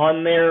get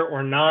on there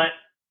or not,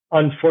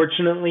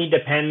 unfortunately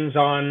depends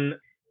on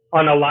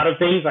a lot of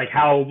things, like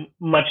how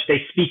much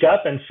they speak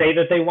up and say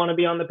that they want to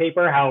be on the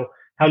paper, how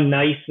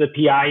nice the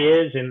PI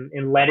is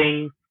in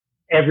letting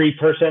every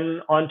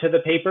person onto the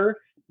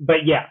paper.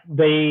 But yeah,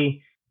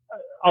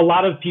 a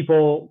lot of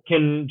people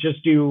can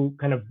just do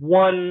kind of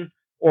one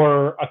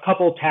or a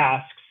couple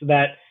tasks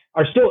that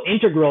are still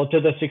integral to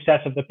the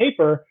success of the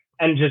paper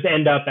and just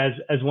end up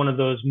as one of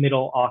those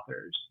middle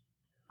authors.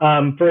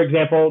 For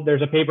example,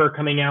 there's a paper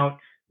coming out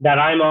that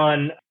I'm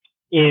on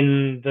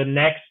in the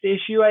next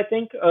issue, I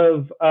think,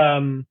 of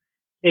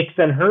Ichths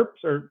and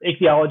Herps, or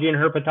Ichthyology and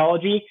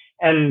Herpetology.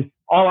 And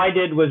all I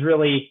did was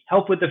really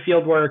help with the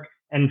field work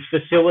and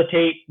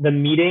facilitate the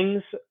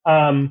meetings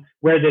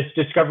where this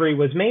discovery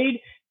was made.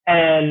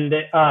 And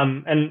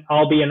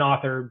I'll be an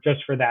author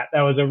just for that.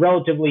 That was a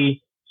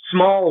relatively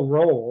small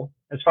role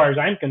as far as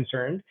I'm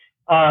concerned.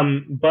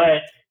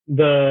 But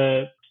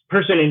the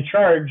person in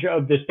charge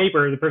of this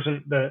paper,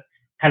 the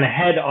kind of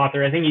head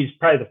author, I think he's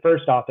probably the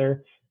first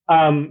author,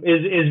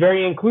 is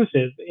very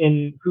inclusive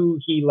in who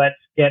he lets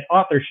get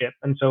authorship.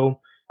 And so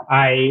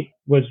I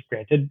was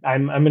granted,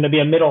 I'm going to be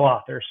a middle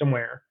author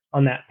somewhere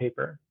on that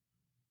paper.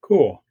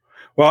 Cool.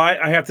 Well,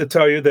 I have to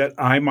tell you that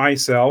I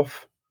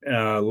myself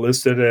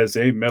listed as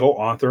a middle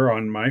author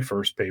on my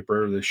first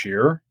paper this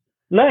year.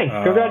 Nice.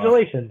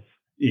 Congratulations.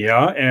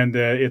 Yeah. And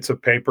it's a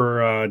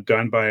paper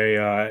done by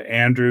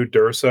Andrew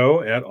Durso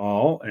et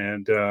al.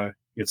 And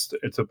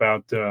it's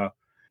about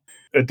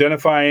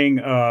identifying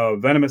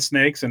venomous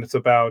snakes, and it's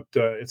about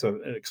it's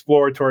an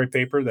exploratory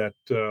paper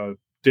that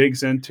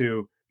digs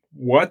into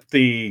what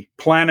the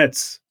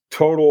planet's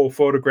total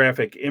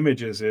photographic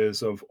images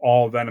is of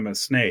all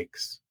venomous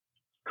snakes.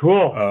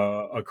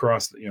 Cool.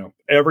 Across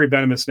every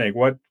venomous snake.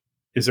 What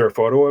is there a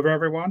photo of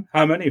everyone?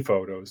 How many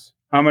photos?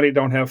 How many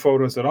don't have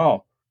photos at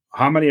all?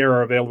 How many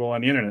are available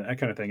on the internet? That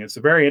kind of thing. It's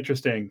a very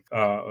interesting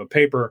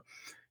paper.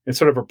 It's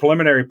sort of a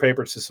preliminary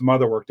paper to some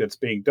other work that's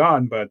being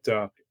done, but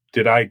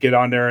did I get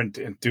on there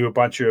and do a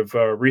bunch of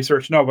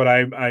research? No, but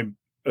I'm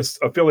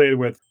affiliated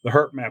with the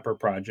HerpMapper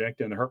project,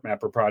 and the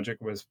HerpMapper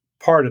project was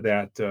part of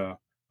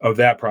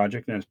that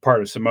project, and it's part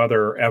of some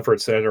other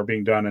efforts that are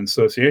being done in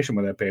association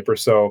with that paper.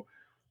 So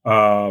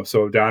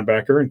Don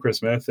Becker and Chris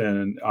Smith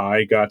and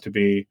I got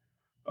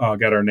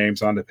our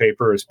names on the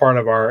paper as part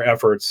of our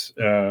efforts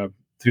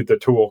through the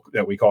tool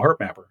that we call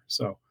HerpMapper.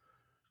 So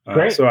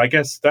I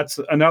guess that's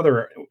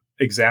another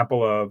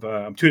example of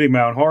I'm tooting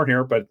my own horn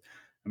here, but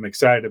I'm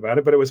excited about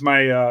it. But it was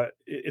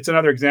it's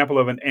another example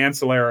of an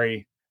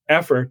ancillary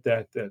effort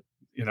that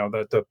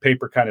the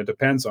paper kind of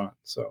depends on.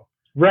 So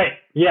right,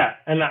 yeah,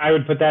 and I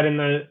would put that in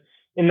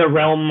the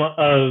realm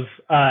of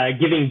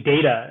giving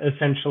data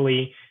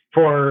essentially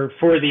for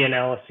the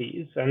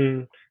analyses,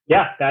 and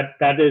yeah,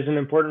 that is an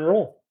important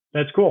role.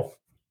 That's cool.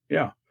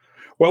 Yeah.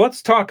 Well,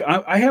 let's talk.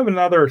 I have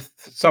another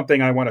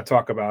something I want to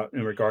talk about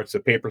in regards to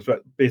papers,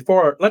 but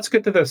before, let's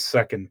get to the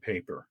second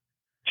paper.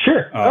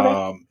 Sure.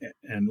 Okay.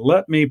 And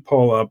let me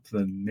pull up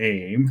the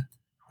name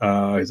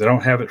because I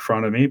don't have it in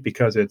front of me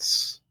because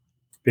it's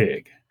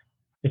big.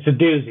 It's a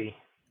doozy.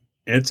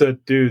 It's a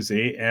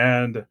doozy,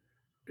 and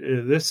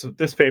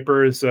this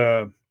paper is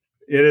it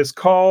is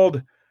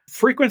called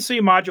 "Frequency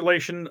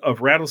Modulation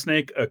of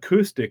Rattlesnake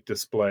Acoustic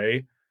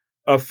Display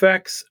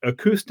Affects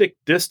Acoustic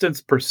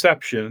Distance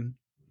Perception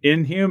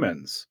in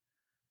Humans."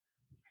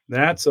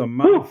 That's a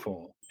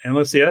mouthful. And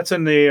let's see, that's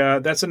in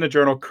the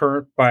journal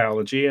Current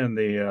Biology, and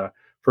the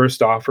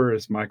first author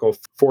is Michael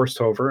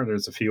Forsthofer, and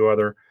there's a few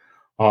other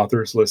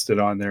authors listed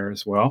on there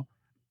as well.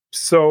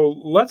 So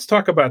let's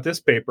talk about this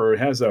paper. It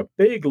has a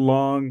big,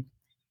 long,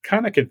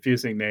 kind of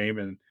confusing name.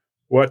 And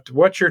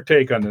what's your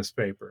take on this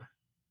paper?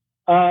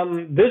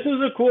 This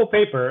is a cool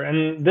paper,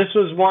 and this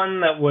was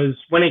one that was,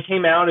 when it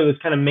came out, it was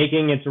kind of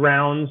making its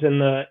rounds in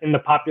the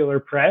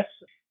popular press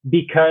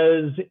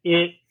because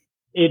it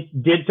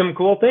did some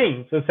cool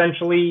things.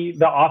 Essentially,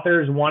 the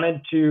authors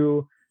wanted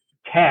to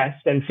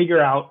test and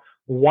figure out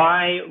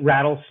why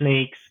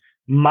rattlesnakes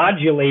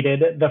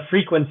modulated the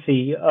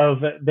frequency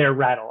of their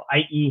rattle,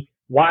 i.e.,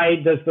 why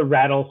does the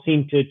rattle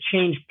seem to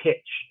change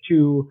pitch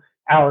to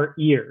our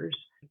ears?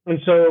 And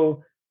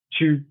so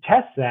to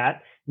test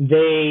that,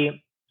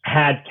 they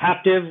had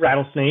captive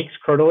rattlesnakes,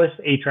 Crotalus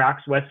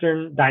atrox,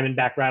 western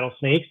diamondback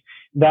rattlesnakes,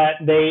 that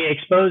they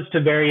exposed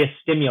to various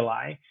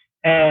stimuli.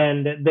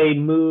 And they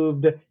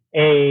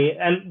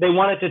and they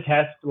wanted to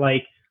test,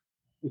 like,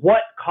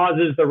 what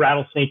causes the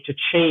rattlesnake to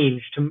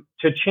change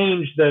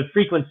the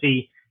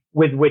frequency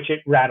with which it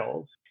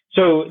rattles.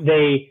 So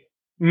they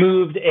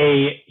moved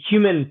a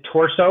human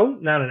torso,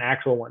 not an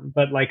actual one,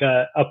 but like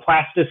a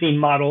plasticine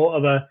model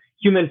of a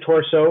human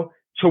torso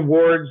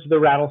towards the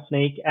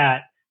rattlesnake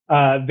at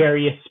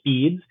various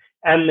speeds,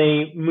 and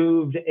they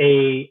moved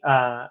a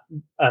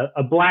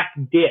black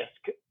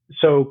disc,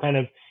 so kind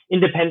of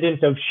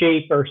independent of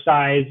shape or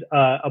size,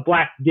 a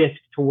black disc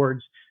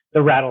towards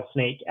the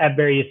rattlesnake at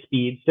various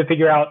speeds to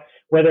figure out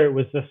whether it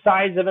was the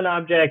size of an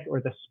object or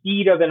the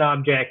speed of an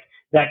object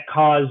that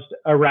caused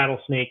a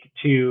rattlesnake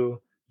to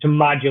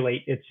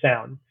modulate its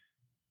sound.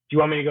 Do you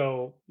want me to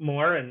go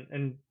more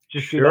and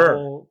just Sure. do the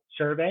whole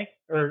survey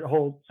or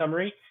whole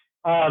summary?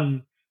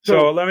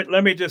 So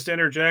let me just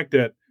interject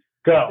that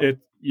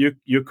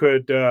you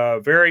could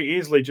very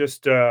easily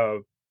just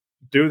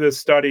do this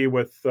study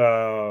with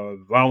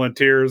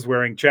volunteers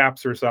wearing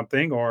chaps or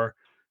something, or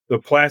the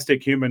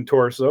plastic human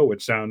torso,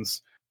 which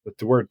sounds, but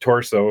the word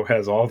torso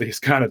has all these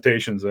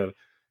connotations that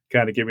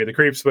kind of give me the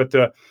creeps, but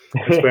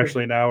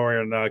especially now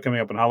we're coming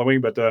up on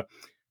Halloween. But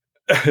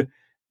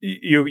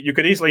you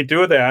could easily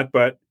do that,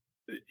 but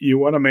you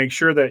want to make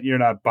sure that you're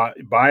not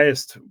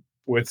biased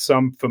with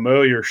some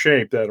familiar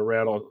shape that a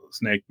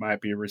rattlesnake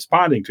might be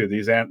responding to.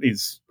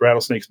 These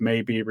rattlesnakes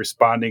may be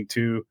responding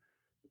to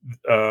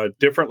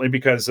differently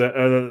because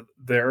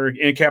they're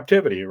in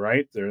captivity,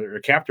 right? They're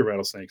a captive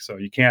rattlesnake, so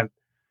you can't.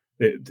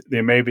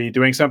 They may be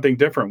doing something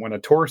different when a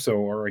torso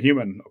or a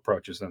human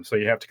approaches them. So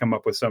you have to come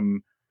up with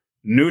some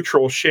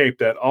neutral shape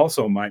that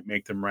also might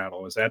make them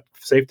rattle. Is that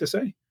safe to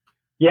say?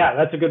 Yeah,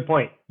 that's a good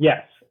point.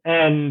 Yes,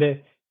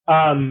 and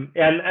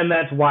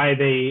that's why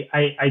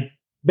I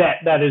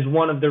bet that is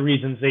one of the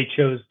reasons they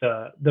chose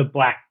the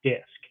black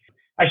disc.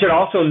 I should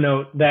also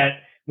note that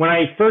when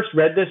I first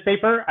read this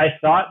paper, I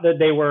thought that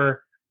they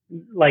were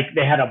like,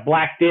 they had a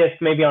black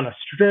disc maybe on a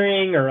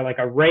string or like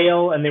a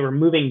rail, and they were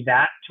moving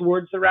that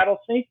towards the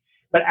rattlesnake.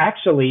 But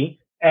actually,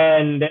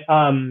 and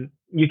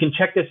you can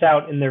check this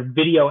out in their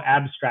video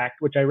abstract,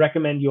 which I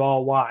recommend you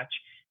all watch.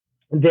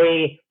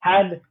 They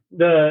had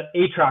the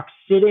atrox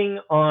sitting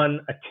on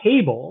a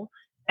table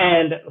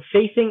and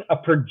facing a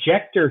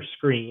projector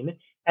screen,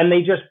 and they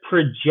just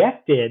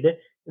projected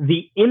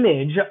the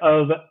image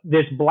of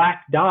this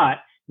black dot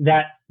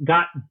that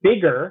got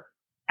bigger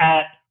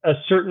at a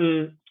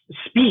certain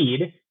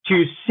speed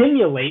to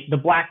simulate the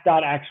black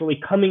dot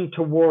actually coming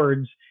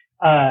towards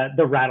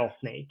the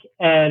rattlesnake.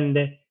 And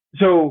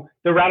so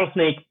the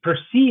rattlesnake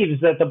perceives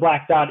that the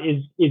black dot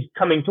is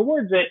coming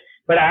towards it,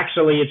 but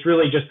actually it's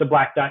really just the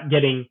black dot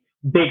getting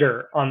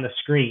bigger on the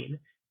screen.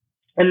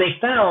 And they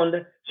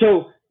found,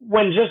 so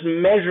when just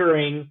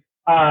measuring,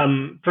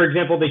 for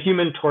example, the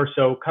human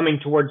torso coming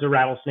towards the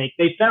rattlesnake,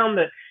 they found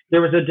that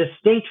there was a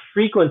distinct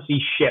frequency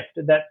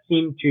shift that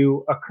seemed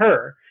to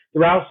occur.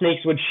 The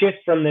rattlesnakes would shift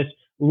from this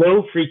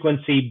low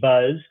frequency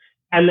buzz,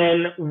 and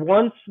then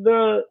once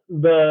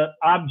the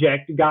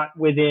object got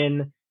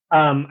within,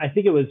 I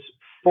think it was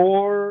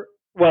once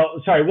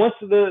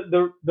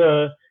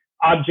the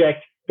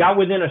object got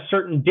within a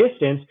certain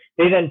distance,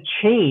 they then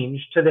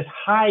changed to this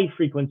high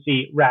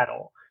frequency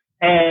rattle.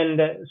 And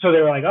so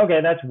they were like,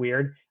 okay, that's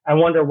weird. I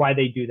wonder why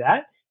they do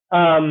that.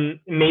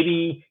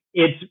 Maybe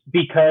it's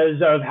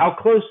because of how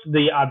close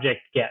the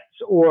object gets,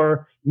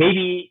 or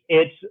maybe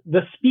it's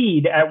the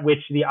speed at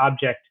which the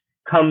object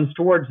comes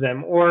towards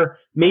them, or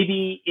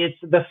maybe it's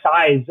the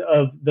size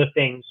of the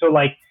thing. So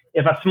like,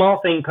 if a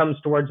small thing comes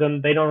towards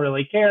them, they don't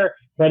really care.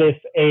 But if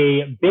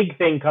a big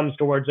thing comes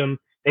towards them,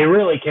 they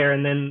really care,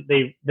 and then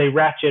they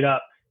ratchet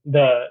up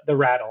the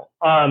rattle.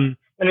 And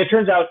it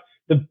turns out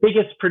the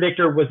biggest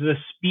predictor was the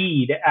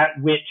speed at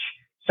which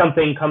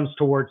something comes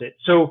towards it.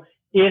 So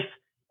if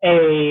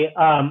a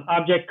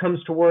object comes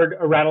toward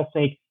a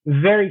rattlesnake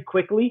very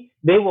quickly,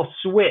 they will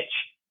switch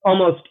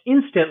almost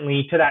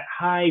instantly to that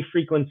high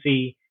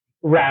frequency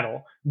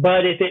rattle.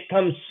 But if it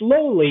comes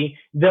slowly,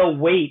 they'll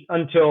wait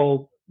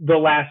until the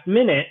last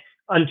minute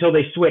until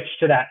they switch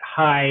to that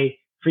high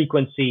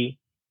frequency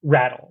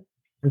rattle.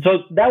 And so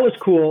that was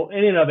cool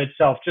in and of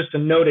itself, just to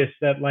notice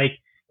that, like,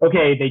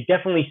 okay, they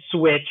definitely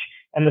switch,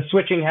 and the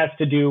switching has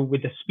to do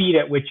with the speed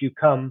at which you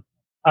come,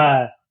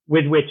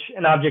 with which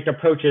an object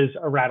approaches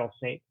a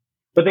rattlesnake.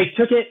 But they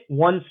took it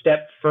one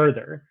step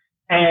further,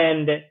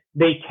 and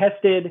they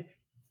tested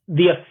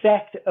the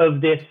effect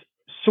of this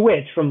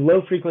switch from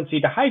low frequency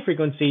to high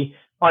frequency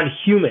on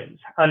humans,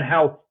 on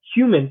how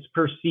humans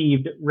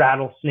perceived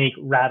rattlesnake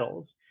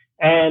rattles.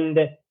 And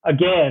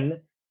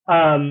again,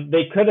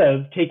 they could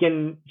have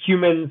taken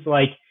humans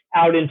like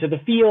out into the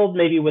field,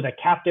 maybe with a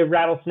captive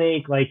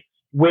rattlesnake, like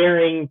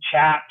wearing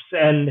chaps,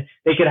 and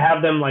they could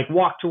have them like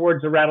walk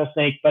towards the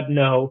rattlesnake. But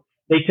no,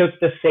 they took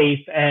the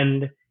safe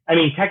and, I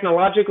mean,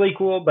 technologically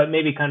cool, but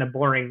maybe kind of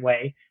boring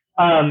way.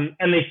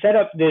 And they set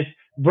up this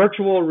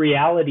virtual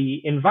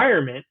reality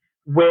environment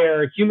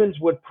where humans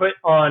would put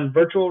on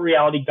virtual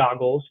reality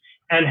goggles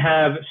and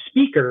have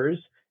speakers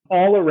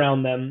all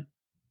around them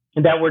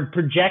that would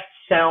project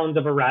sounds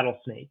of a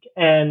rattlesnake.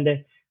 And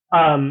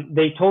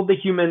they told the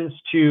humans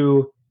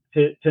to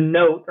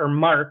note or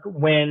mark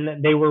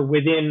when they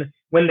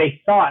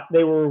thought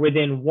they were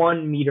within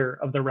 1 meter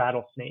of the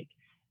rattlesnake.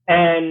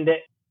 And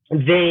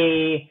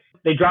they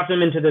dropped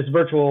them into this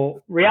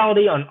virtual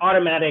reality on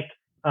automatic,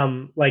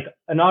 like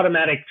an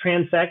automatic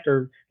transect,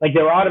 or like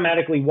they were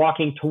automatically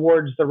walking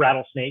towards the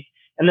rattlesnake.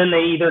 And then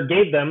they either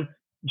gave them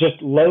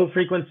just low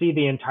frequency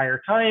the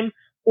entire time,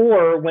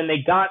 or when they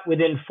got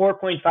within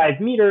 4.5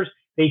 meters,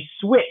 they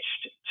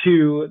switched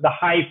to the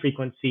high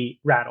frequency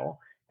rattle.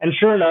 And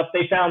sure enough,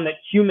 they found that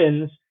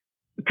humans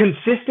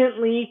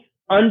consistently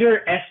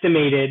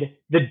underestimated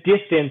the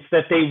distance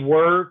that they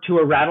were to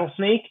a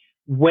rattlesnake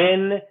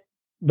when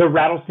the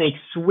rattlesnake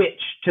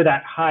switched to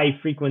that high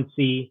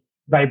frequency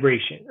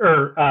vibration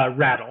or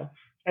rattle.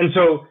 And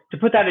so to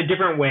put that a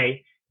different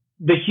way,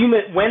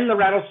 when the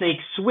rattlesnake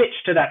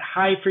switched to that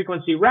high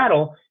frequency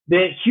rattle,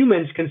 the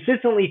humans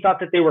consistently thought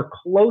that they were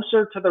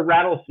closer to the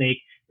rattlesnake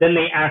than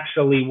they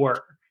actually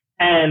were.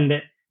 And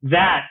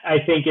that, I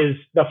think, is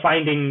the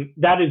finding.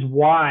 That is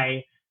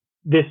why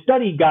this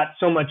study got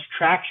so much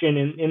traction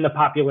in the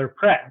popular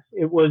press.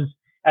 It was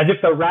as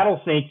if the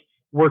rattlesnakes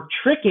were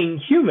tricking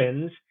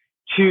humans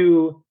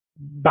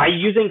by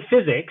using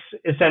physics,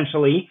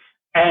 essentially,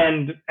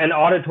 and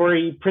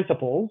auditory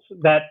principles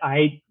that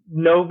I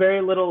know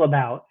very little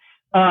about.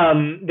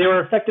 They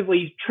were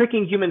effectively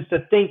tricking humans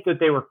to think that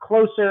they were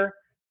closer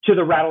to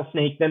the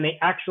rattlesnake than they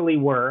actually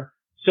were.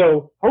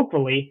 So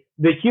hopefully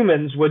the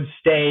humans would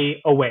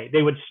stay away.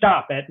 They would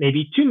stop at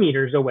maybe 2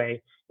 meters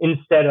away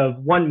instead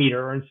of 1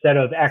 meter, or instead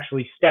of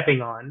actually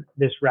stepping on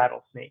this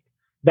rattlesnake.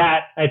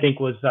 That, I think,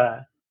 was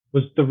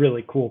the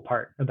really cool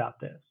part about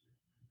this.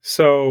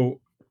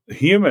 So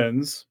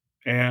humans,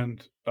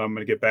 and I'm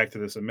going to get back to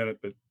this in a minute,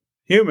 but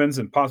humans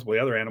and possibly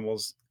other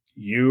animals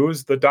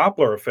use the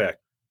Doppler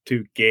effect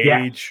to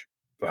gauge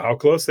how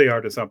close they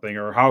are to something,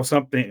 or how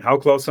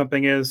close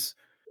something is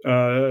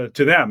to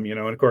them, and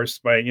of course,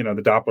 by, the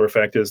Doppler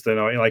effect is,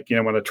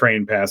 when a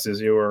train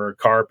passes you or a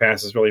car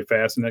passes really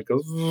fast, and it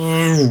goes,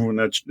 and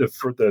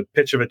the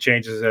pitch of it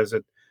changes as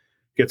it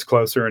gets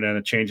closer, and then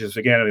it changes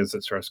again as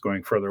it starts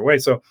going further away.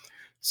 So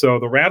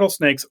the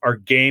rattlesnakes are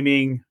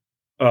gaming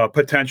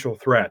potential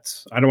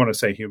threats. I don't want to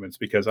say humans,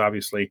 because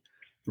obviously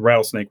the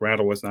rattlesnake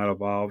rattle was not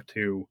evolved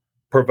to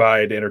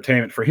provide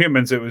entertainment for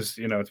humans. It was,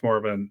 it's more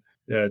of an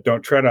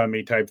don't tread on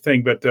me type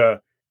thing. But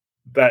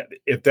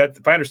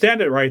if I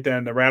understand it right,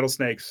 then the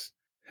rattlesnakes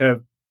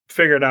have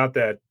figured out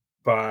that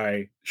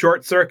by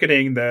short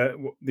circuiting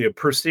the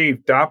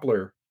perceived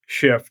Doppler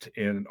shift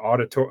in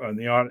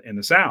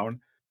the sound,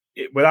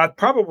 without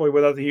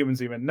the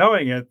humans even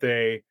knowing it,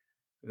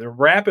 they're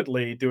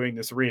rapidly doing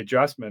this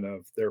readjustment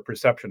of their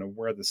perception of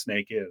where the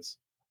snake is.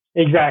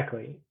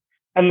 Exactly.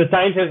 And the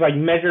scientists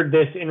measured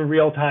this in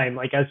real time.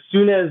 Like as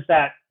soon as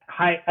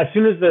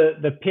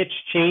the pitch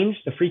changed,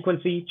 the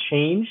frequency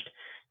changed,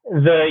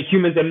 the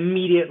humans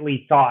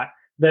immediately thought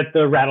that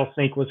the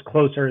rattlesnake was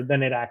closer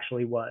than it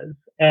actually was.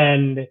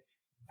 And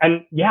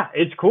yeah,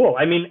 it's cool.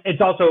 I mean,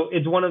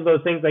 it's one of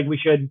those things, like we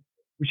should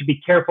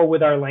be careful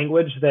with our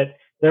language, that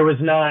there was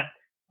not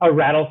a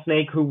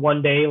rattlesnake who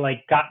one day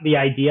got the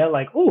idea,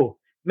 oh,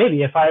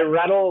 maybe if I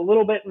rattle a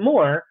little bit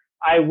more,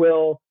 I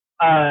will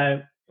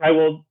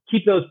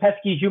keep those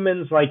pesky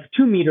humans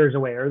 2 meters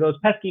away, or those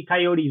pesky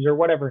coyotes or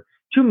whatever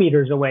 2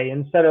 meters away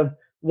instead of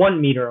 1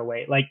 meter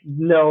away.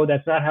 No,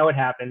 that's not how it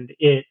happened.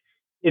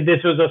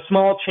 This was a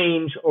small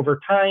change over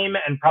time,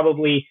 and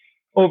probably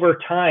over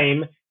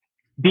time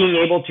being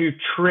able to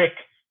trick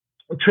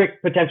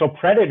potential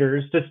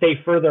predators to stay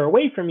further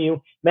away from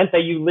you meant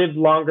that you lived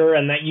longer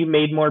and that you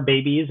made more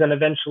babies, and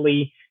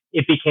eventually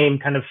it became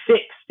kind of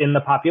fixed in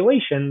the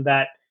population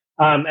that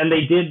And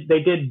they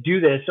did do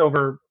this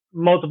over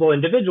multiple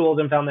individuals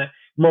and found that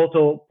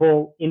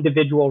multiple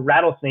individual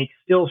rattlesnakes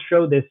still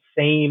show this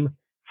same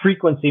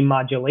frequency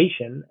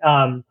modulation.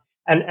 And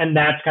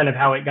that's kind of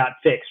how it got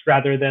fixed,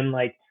 rather than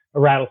like a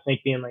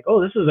rattlesnake being like,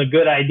 oh, this is a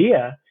good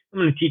idea. I'm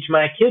going to teach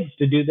my kids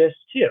to do this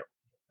too.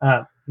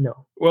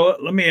 No. Well,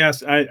 let me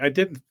ask. I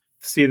didn't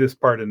see this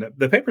part in it.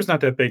 The paper's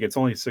not that big. It's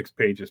only 6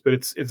 pages, but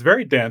it's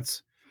very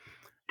dense.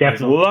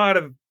 There's a Definitely. lot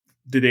of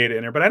the data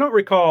in there, but I don't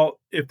recall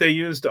if they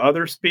used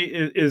other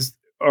is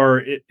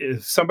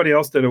somebody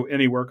else did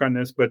any work on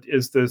this. But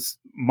is this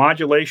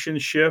modulation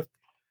shift,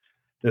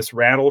 this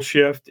rattle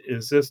shift,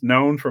 is this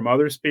known from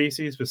other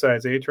species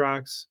besides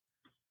atrox?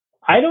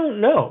 I don't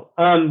know.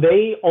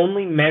 They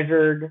only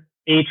measured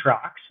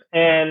atrox,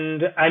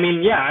 and I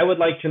mean, yeah, I would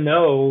like to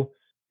know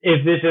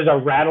if this is a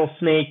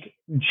rattlesnake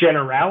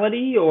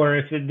generality, or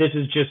if this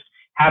is just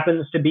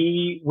happens to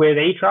be with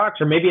atrox,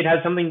 or maybe it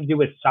has something to do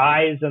with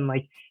size and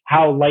like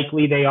how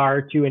likely they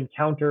are to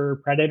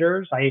encounter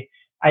predators.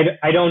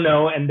 I don't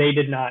know, and they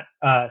did not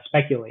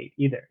speculate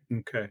either.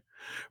 Okay.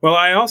 Well,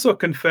 I also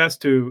confess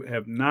to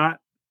not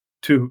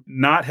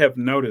have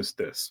noticed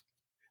this.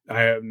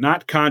 I have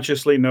not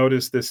consciously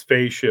noticed this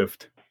phase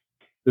shift,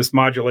 this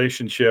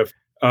modulation shift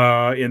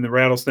in the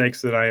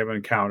rattlesnakes that I have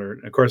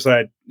encountered. Of course,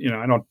 I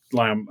don't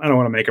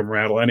want to make them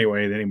rattle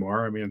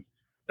anymore. I mean,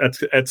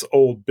 that's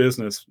old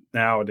business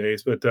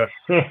nowadays.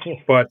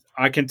 But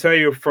I can tell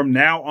you from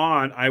now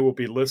on, I will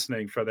be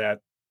listening for that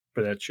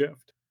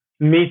shift.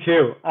 Me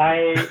too.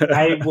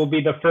 I will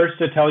be the first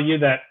to tell you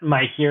that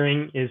my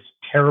hearing is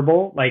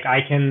terrible. Like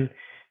I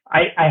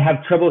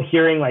have trouble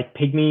hearing like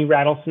pygmy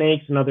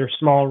rattlesnakes and other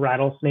small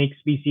rattlesnake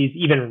species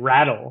even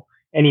rattle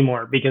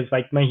anymore, because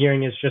like my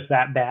hearing is just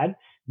that bad.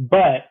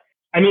 But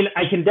I mean,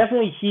 I can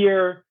definitely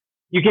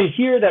you can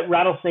hear that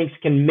rattlesnakes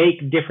can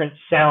make different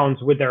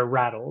sounds with their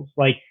rattles,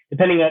 like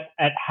depending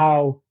at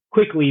how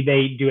quickly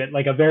they do it.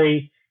 Like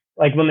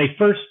like when they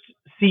first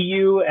see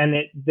you and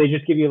they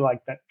just give you like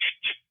that,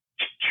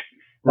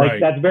 like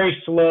Right. that's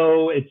very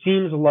slow. It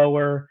seems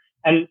lower,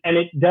 and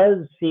it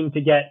does seem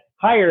to get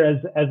higher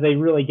as they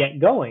really get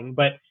going.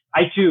 But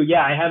I too,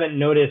 yeah, I haven't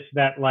noticed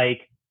that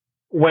like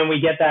when we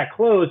get that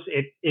close,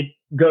 it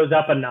goes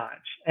up a notch.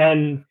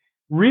 And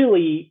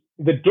really,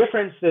 the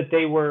difference that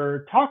they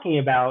were talking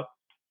about,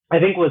 I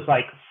think, was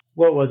like,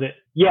 what was it?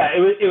 Yeah,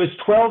 it was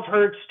 12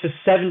 hertz to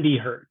 70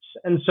 hertz,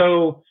 and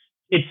so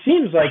it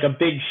seems like a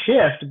big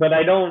shift, but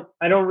I don't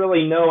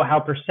really know how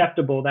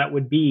perceptible that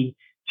would be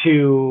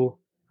to,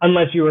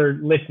 unless you were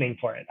listening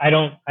for it. I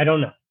don't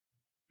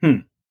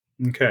know.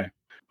 Okay.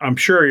 I'm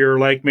sure you're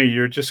like me.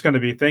 You're just going to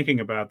be thinking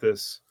about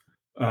this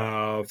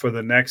for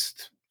the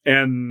next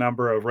N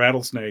number of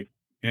rattlesnake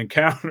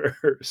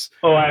encounters.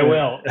 Oh, I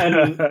will.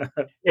 And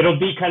it'll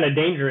be kind of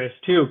dangerous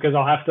too, because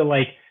I'll have to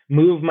like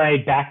move my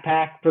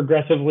backpack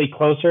progressively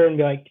closer and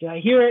be like, did I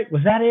hear it?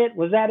 Was that it?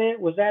 Was that it?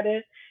 Was that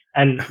it?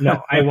 And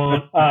no, I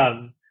won't.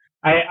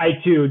 I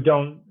too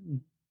don't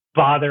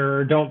bother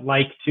or don't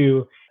like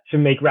to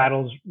make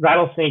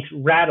rattlesnakes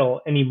rattle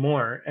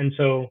anymore. And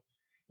so,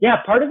 yeah,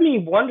 part of me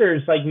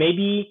wonders like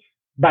maybe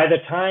by the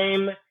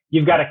time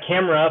you've got a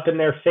camera up in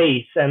their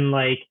face and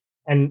like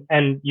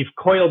and you've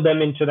coiled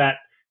them into that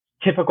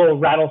typical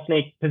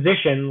rattlesnake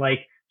position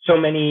like so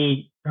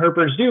many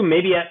herpers do,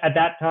 maybe at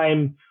that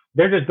time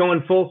they're just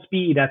going full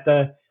speed at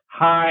the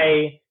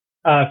high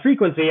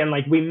frequency, and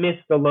like we miss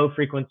the low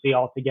frequency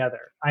altogether.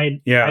 I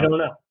don't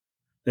know.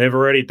 They've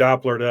already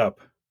Dopplered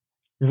up.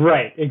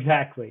 Right,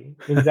 exactly.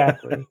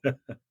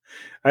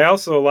 I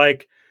also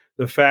like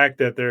the fact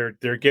that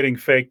they're getting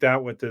faked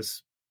out with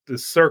this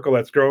circle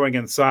that's growing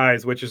in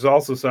size, which is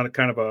also some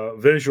kind of a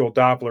visual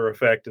Doppler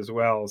effect as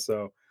well.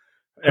 So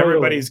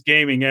everybody's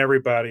gaming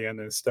everybody in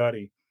this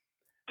study.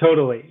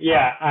 Totally.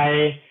 Yeah.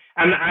 I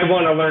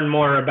want to learn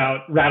more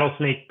about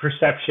rattlesnake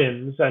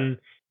perceptions and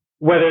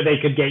whether they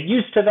could get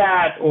used to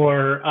that,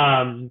 or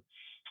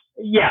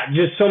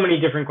just so many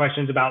different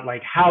questions about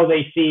like how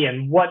they see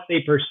and what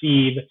they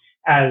perceive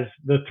as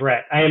the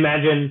threat. I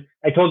imagine,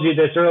 I told you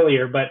this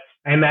earlier, but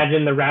I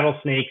imagine the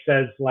rattlesnakes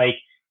as like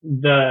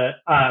the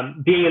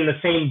being in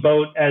the same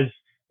boat as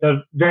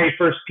the very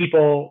first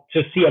people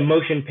to see a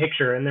motion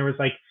picture, and there was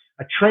like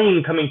a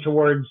train coming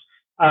towards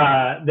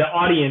the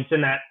audience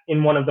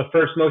in one of the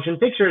first motion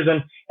pictures,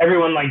 and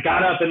everyone like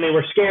got up and they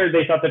were scared.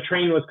 They thought the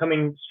train was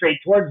coming straight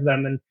towards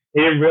them, and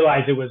they didn't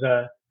realize it was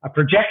a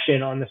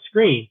projection on the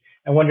screen.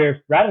 I wonder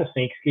if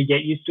rattlesnakes could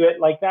get used to it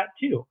like that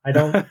too. I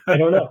don't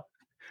know.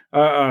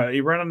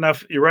 You run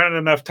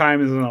enough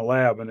time in a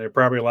lab, and they're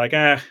probably like,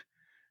 I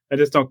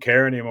just don't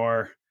care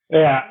anymore.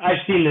 Yeah, I've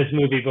seen this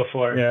movie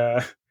before.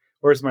 Yeah,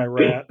 where's my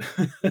rat?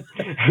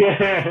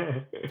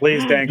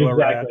 Please dangle a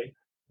rat.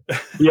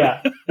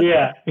 Yeah.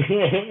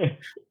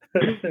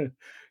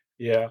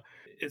 Yeah.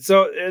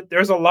 So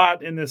there's a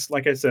lot in this.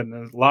 Like I said,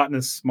 there's a lot in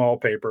this small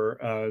paper.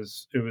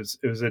 It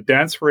was a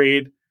dense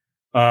read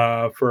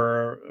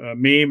for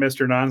me,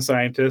 Mr.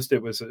 Non-Scientist.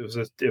 It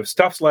was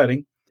tough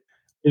sledding.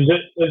 It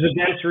was a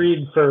dense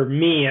read for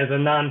me as a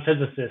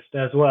non-physicist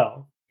as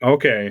well.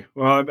 Okay.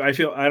 Well, I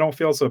don't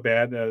feel so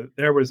bad.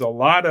 There was a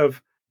lot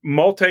of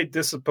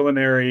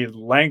multidisciplinary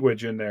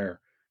language in there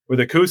with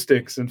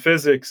acoustics and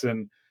physics,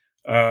 and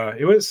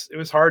it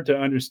was hard to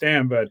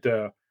understand. But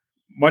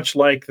much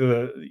like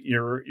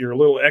your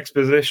little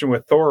exposition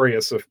with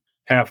Thorius of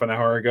half an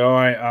hour ago,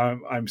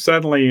 I'm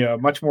suddenly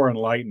much more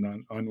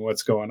enlightened on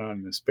what's going on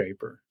in this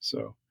paper.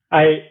 So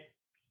I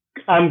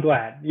I'm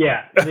glad.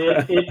 Yeah,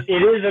 it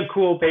is a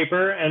cool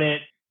paper, and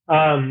it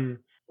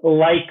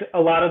like a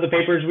lot of the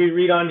papers we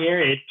read on here,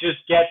 it just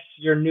gets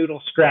your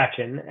noodle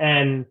scratching,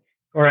 and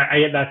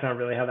that's not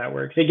really how that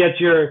works. It gets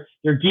your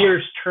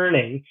gears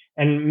turning,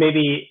 and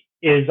maybe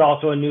is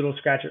also a noodle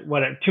scratcher.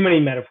 Whatever. Too many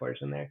metaphors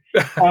in there.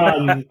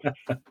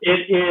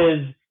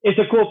 It's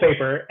a cool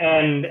paper,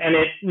 and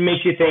it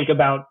makes you think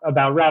about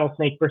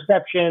rattlesnake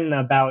perception,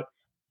 about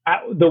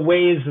the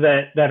ways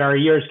that our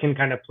ears can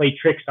kind of play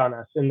tricks on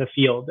us in the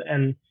field,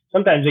 and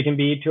sometimes it can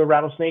be to a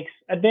rattlesnake's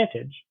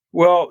advantage.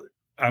 well,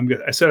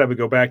 I said I would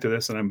go back to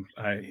this, and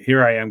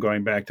here I am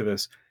going back to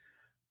this.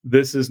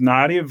 This is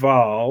not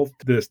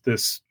evolved.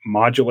 This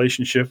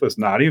modulation shift was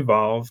not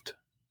evolved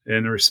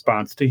in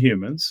response to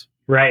humans.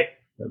 Right.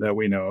 That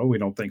we know. We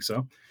don't think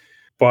so.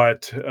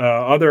 But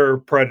other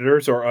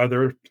predators or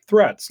other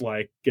threats,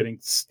 like getting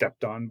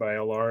stepped on by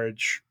a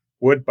large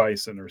wood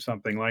bison or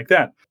something like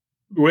that,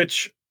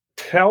 which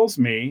tells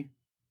me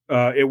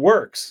it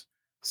works.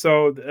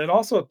 So it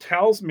also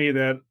tells me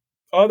that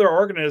other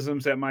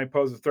organisms that might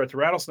pose a threat to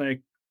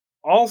rattlesnake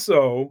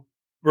also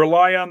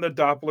rely on the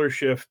Doppler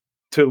shift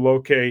to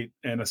locate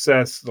and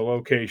assess the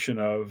location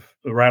of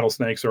the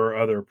rattlesnakes or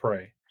other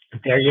prey.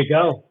 There you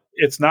go.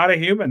 It's not a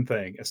human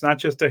thing. It's not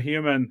just a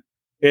human.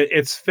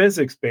 It's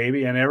physics,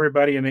 baby, and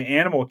everybody in the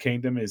animal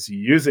kingdom is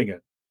using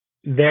it.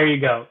 There you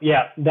go.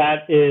 Yeah,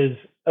 that is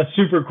a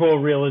super cool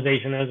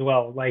realization as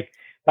well. Like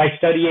by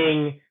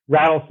studying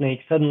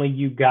rattlesnakes, suddenly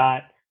you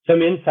got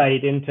some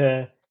insight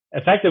into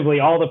effectively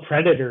all the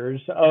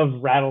predators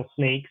of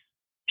rattlesnakes,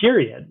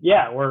 period.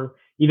 Yeah, or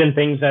even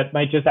things that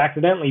might just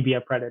accidentally be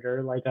a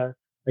predator, like a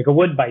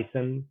wood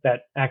bison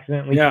that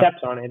accidentally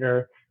steps on it,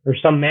 or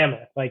some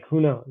mammoth. Like, who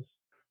knows?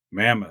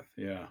 Mammoth,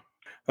 yeah.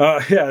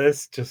 Yeah,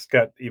 this just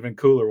got even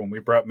cooler when we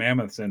brought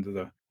mammoths into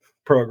the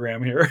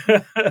program here.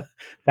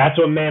 That's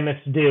what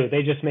mammoths do.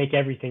 They just make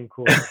everything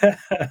cool.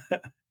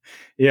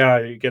 Yeah,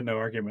 you get no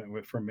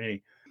argument from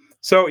me.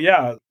 So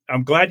yeah,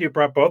 I'm glad you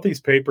brought both these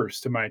papers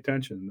to my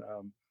attention.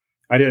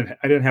 I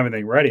didn't have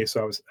anything ready,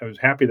 so I was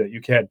happy that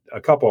you had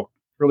a couple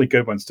really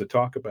good ones to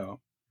talk about.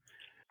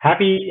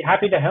 Happy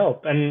to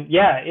help. And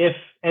yeah, if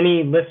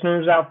any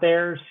listeners out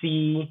there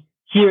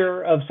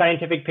hear of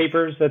scientific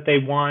papers that they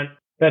want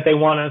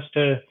us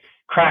to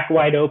crack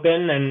wide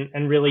open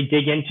and really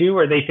dig into,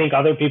 or they think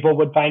other people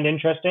would find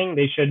interesting,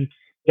 they should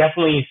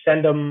definitely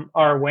send them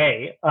our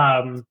way.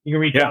 You can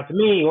reach out to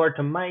me or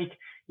to Mike.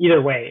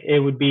 Either way, it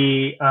would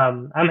be,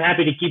 I'm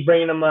happy to keep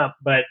bringing them up,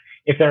 but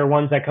if there are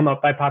ones that come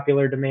up by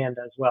popular demand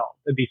as well,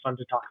 it'd be fun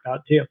to talk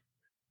about too.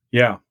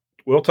 Yeah,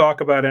 we'll talk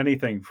about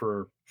anything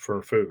for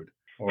food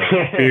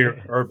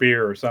or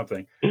beer or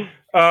something.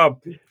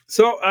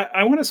 So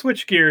I want to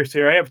switch gears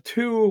here. I have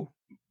two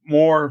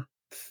more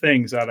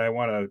things that I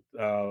want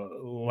to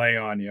lay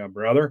on you,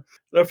 brother.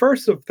 The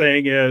first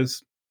thing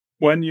is,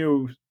 when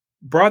you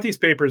brought these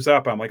papers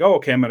up, I'm like, oh,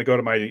 okay, I'm going to go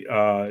to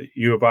my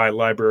U of I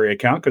library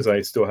account, because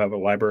I still have a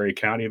library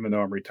account even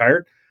though I'm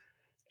retired.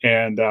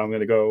 And I'm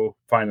going to go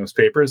find those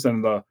papers.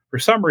 And for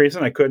some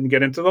reason, I couldn't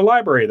get into the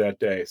library that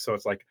day. So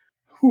it's like,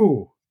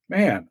 whew,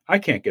 man, I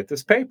can't get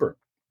this paper.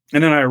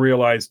 And then I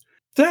realized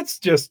that's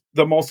just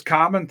the most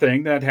common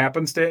thing that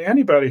happens to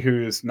anybody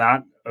who is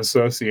not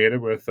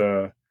associated with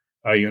a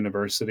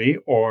university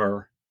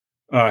or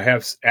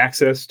has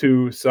access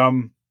to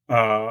some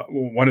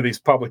one of these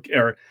public.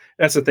 Or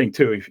that's the thing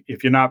too.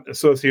 If you're not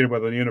associated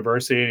with a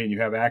university and you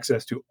have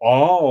access to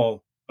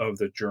all of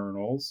the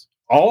journals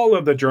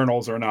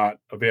are not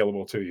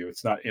available to you.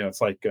 It's not, it's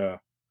like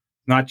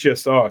not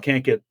just, I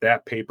can't get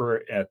that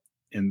paper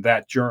in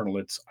that journal.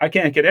 It's, I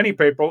can't get any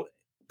paper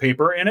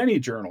in any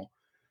journal.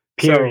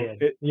 Period.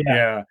 So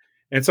yeah.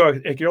 And so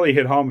it really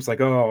hit home. It's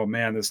like, oh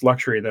man, this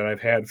luxury that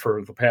I've had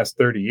for the past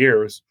 30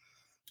 years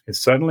has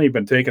suddenly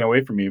been taken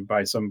away from me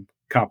by some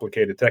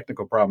complicated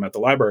technical problem at the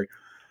library.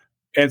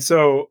 And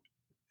so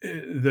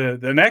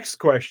the next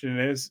question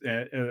is,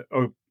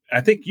 I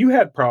think you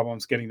had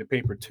problems getting the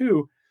paper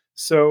too.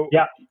 So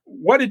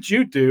what did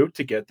you do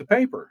to get the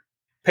papers?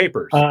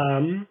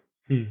 I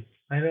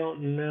don't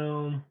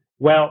know.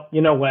 Well,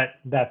 you know what?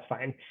 That's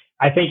fine.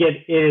 I think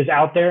it is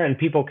out there and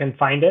people can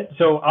find it.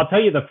 So I'll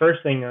tell you the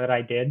first thing that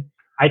I did.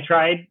 I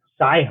tried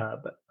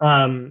Sci-Hub.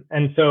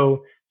 And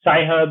so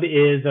Sci-Hub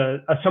is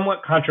a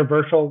somewhat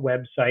controversial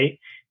website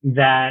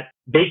that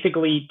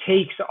basically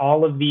takes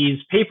all of these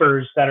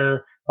papers that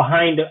are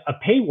behind a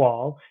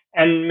paywall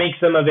and makes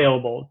them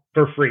available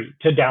for free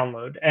to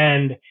download.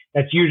 And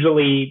that's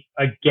usually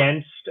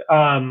against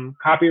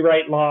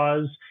copyright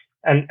laws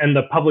and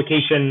the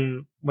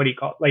publication,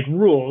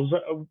 rules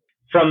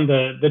from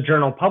the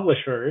journal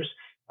publishers.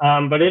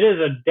 But it is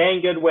a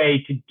dang good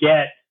way to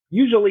get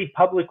usually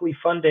publicly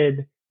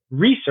funded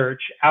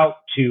research out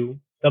to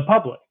the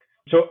public.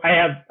 So I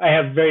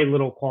have very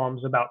little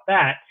qualms about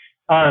that.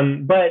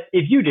 But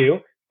if you do,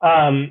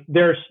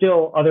 there are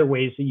still other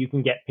ways that you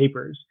can get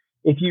papers.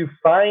 If you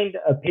find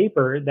a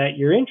paper that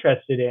you're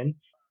interested in,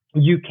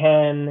 you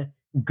can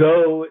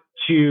go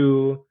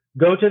to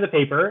the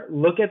paper,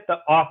 look at the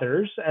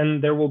authors,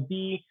 and there will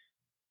be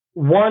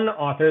one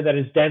author that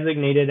is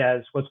designated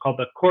as what's called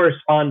the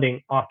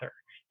corresponding author.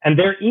 And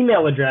their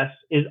email address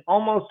is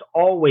almost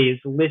always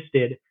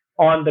listed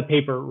on the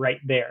paper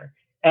right there.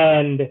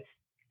 And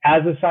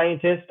as a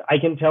scientist, I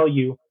can tell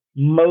you,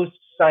 most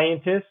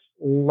scientists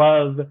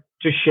love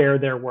to share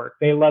their work.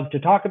 They love to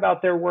talk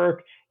about their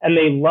work, and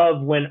they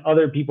love when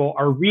other people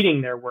are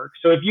reading their work.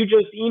 So if you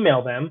just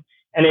email them,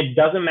 and it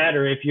doesn't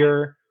matter if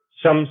you're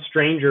some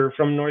stranger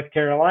from North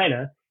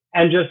Carolina,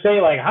 and just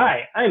say like,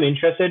 hi, I'm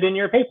interested in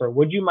your paper.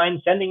 Would you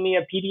mind sending me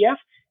a PDF?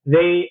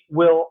 They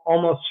will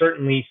almost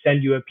certainly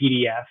send you a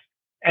PDF,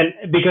 and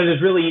because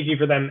it's really easy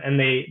for them, and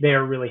they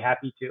are really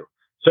happy to.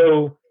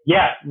 So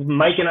yeah,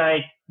 Mike and I,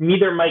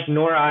 neither Mike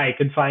nor I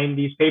could find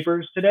these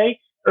papers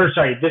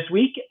this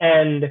week.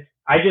 And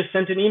I just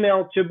sent an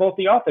email to both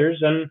the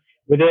authors, and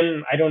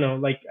within, I don't know,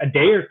 like a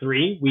day or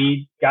three,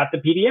 we got the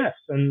PDFs,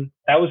 and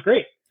that was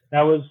great.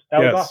 That was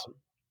awesome.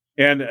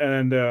 And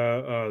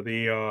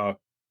the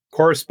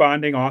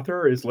corresponding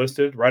author is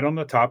listed right on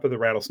the top of the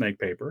rattlesnake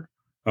paper,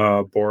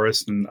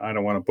 Boris, and I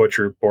don't want to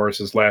butcher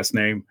Boris's last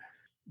name,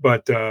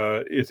 but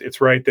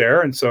it's right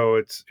there, and so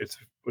it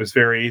was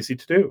very easy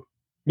to do.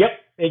 Yep,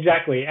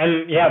 exactly.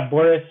 And yeah,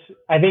 Boris,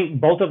 I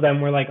think both of them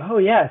were like, oh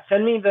yeah,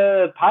 send me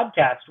the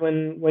podcast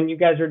when you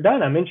guys are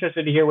done. I'm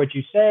interested to hear what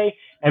you say.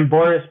 And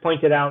Boris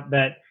pointed out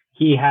that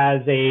he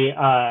has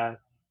a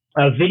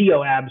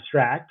video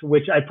abstract,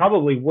 which I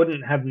probably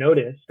wouldn't have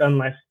noticed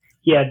unless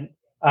he had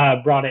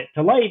brought it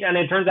to light. And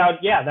it turns out,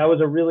 yeah, that was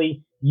a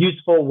really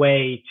useful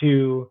way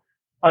to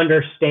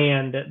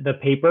understand the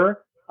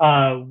paper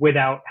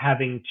without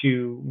having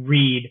to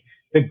read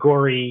the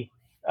gory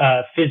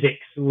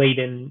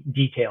physics-laden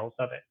details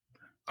of it.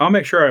 I'll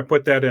make sure I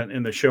put that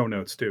in the show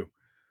notes too,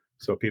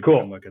 so people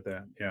can look at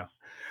that. Yeah.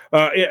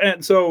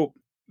 And so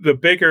the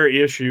bigger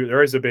issue,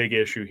 there is a big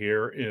issue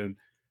here, and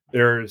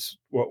there's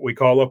what we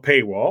call a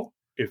paywall.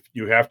 If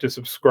you have to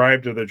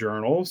subscribe to the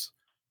journals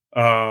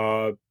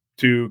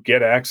to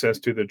get access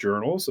to the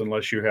journals,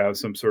 unless you have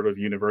some sort of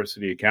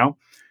university account.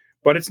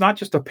 But it's not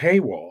just a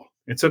paywall;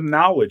 it's a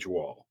knowledge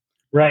wall.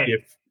 Right.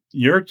 If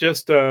you're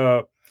just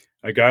a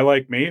guy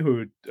like me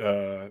who,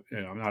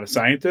 I'm not a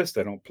scientist.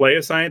 I don't play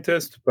a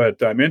scientist,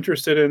 but I'm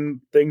interested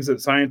in things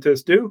that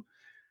scientists do.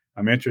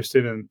 I'm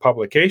interested in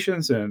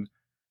publications, and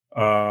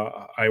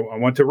I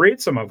want to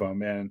read some of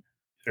them. And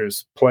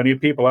there's plenty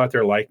of people out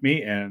there like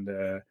me, and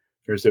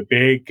there's a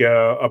big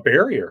a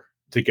barrier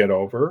to get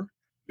over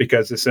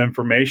because this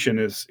information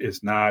is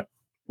not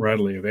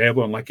readily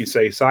available. And like you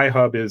say,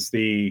 Sci-Hub is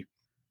the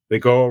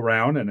go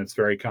around, and it's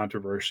very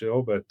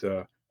controversial, but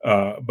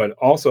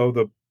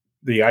also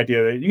the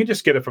idea that you can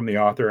just get it from the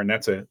author, and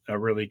that's a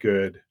really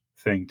good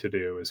thing to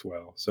do as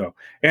well. So,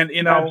 and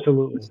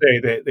absolutely,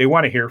 say they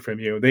want to hear from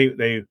you.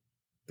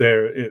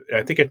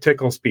 I think it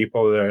tickles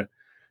people that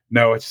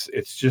no, it's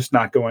just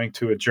not going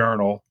to a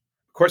journal.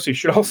 Of course, you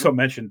should also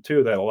mention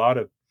too that a lot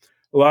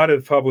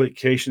of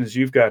publications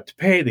you've got to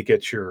pay to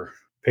get your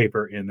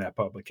paper in that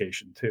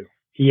publication too.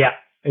 Yeah,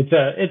 it's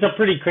a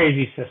pretty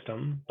crazy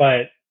system,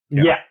 but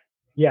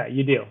yeah,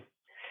 you do.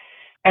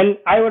 And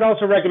I would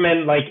also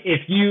recommend, like,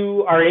 if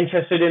you are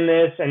interested in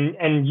this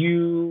and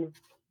you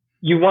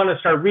want to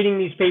start reading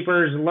these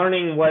papers,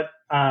 learning what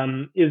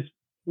is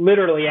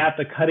literally at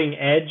the cutting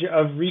edge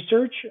of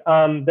research,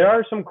 there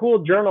are some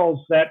cool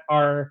journals that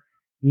are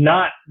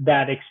not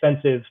that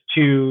expensive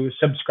to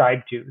subscribe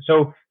to.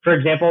 So, for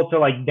example, to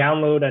like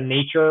download a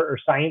Nature or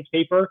Science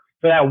paper,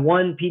 for that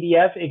one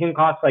PDF, it can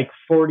cost like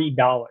 $40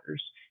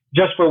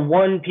 just for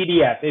one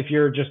PDF if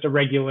you're just a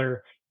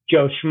regular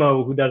Joe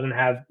Schmo who doesn't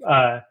have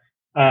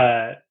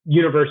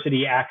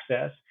university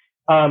access.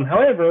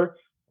 However,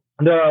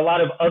 there are a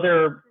lot of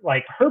other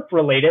like herp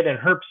related and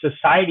herp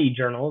society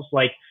journals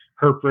like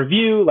Herp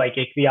Review, like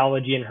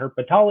Ichthyology and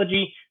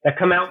Herpetology, that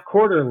come out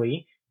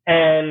quarterly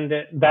and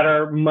that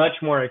are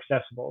much more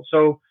accessible.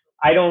 So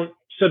I don't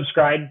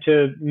subscribe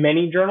to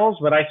many journals,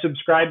 but I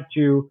subscribe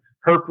to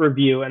Herp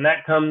Review, and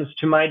that comes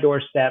to my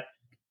doorstep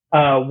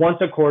once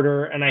a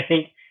quarter. And I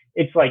think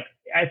it's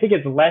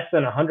less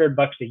than $100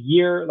 a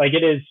year. Like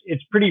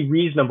it's pretty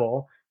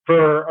reasonable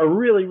for a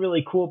really,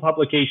 really cool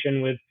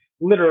publication with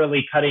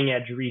literally cutting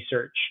edge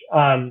research.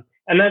 And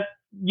that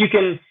you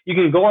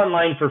can go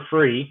online for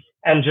free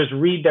and just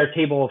read their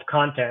table of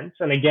contents.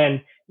 And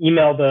again,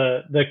 email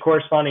the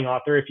corresponding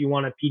author if you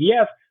want a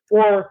PDF,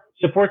 or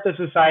support the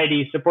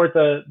society, support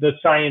the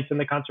science and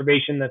the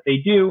conservation that they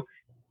do,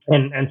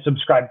 and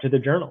subscribe to the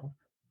journal.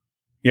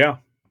 Yeah,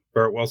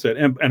 very well said.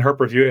 And Herp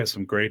Review has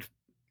some great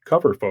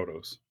cover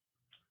photos.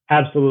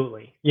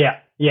 Absolutely. Yeah.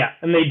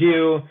 And they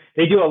do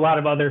a lot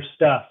of other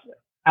stuff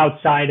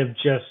outside of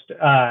just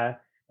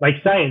like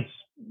science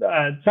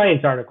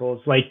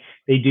articles. Like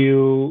they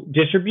do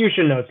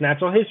distribution notes,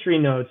 natural history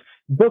notes,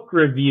 book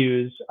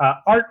reviews,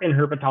 art in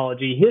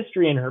herpetology,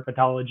 history in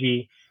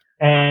herpetology,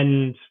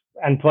 and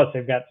plus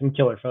they've got some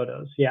killer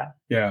photos. Yeah.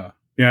 Yeah.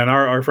 Yeah. And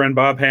our friend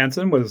Bob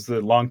Hansen was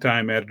the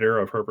longtime editor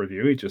of Herp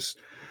Review. He just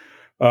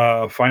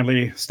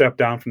finally stepped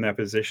down from that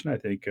position. I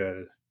think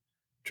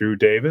Drew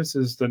Davis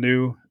is the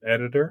new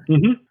editor.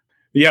 Mm-hmm.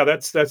 Yeah,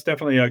 that's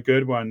definitely a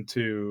good one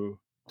to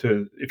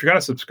if you're going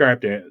to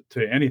subscribe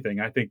to anything.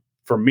 I think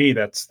for me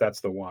that's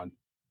the one.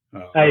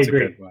 I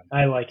agree. A good one.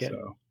 I like it.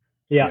 So,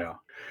 yeah.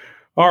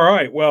 All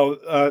right. Well,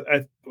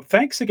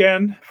 thanks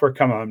again for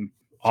coming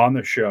on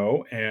the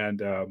show,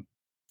 and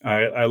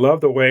I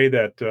love the way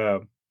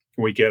that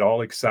we get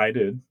all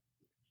excited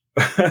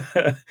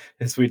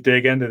as we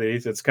dig into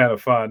these. It's kind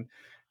of fun.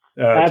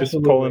 Just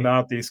pulling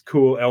out these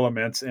cool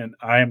elements, and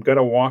I am going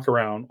to walk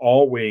around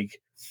all week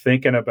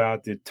thinking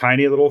about the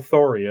tiny little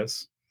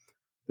Thorius,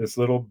 this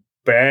little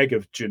bag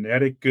of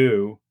genetic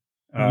goo.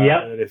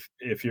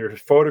 If you're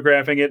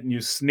photographing it and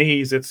you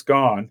sneeze, it's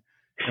gone.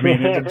 I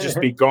mean, it'll just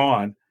be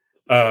gone.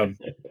 I'm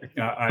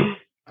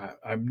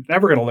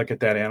never going to look at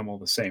that animal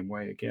the same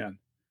way again.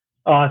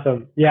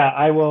 Awesome. Yeah,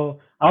 I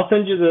will. I'll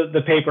send you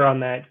the paper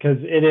on that, because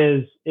it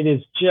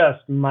is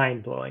just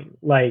mind blowing.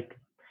 Like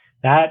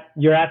that,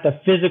 you're at the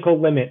physical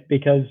limit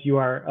because you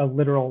are a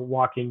literal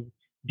walking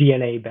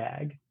DNA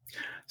bag.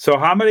 So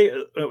how many,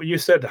 you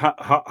said,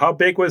 how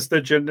big was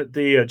the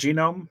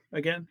genome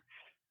again?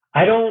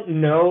 I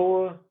don't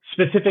know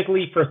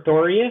specifically for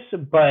Thorius,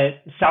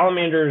 but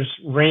salamanders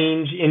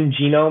range in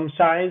genome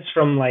size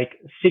from like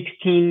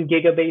 16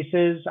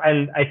 gigabases.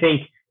 And I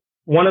think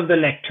one of the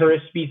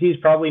Necturus species,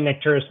 probably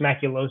Necturus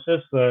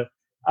maculosus, the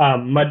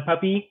mud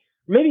puppy,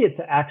 maybe it's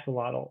an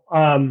axolotl.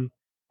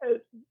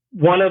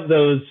 One of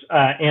those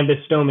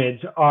ambistomids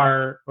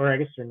are, or I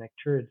guess they're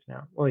necturids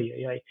now. Oh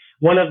yeah.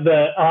 One of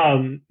the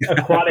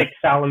aquatic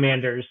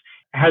salamanders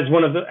has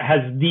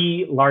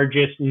the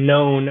largest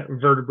known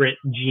vertebrate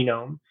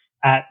genome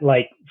at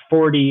like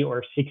 40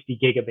 or 60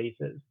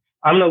 gigabases.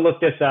 I'm going to look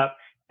this up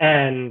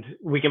and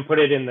we can put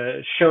it in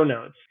the show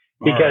notes,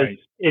 because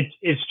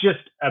it's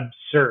just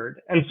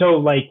absurd. And so,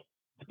 like,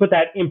 to put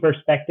that in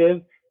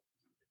perspective,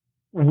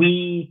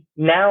 we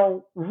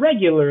now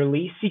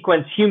regularly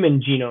sequence human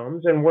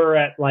genomes, and we're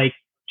at like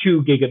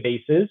 2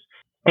 gigabases,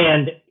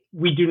 and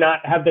we do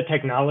not have the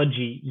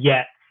technology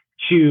yet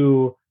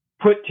to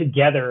put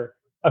together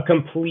a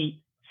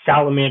complete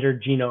salamander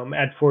genome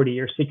at 40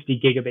 or 60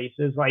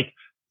 gigabases. Like,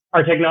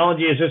 our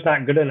technology is just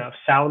not good enough.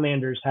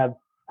 Salamanders have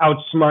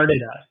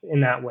outsmarted us in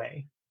that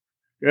way.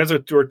 Because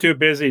we're too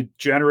busy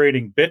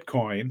generating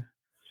Bitcoin.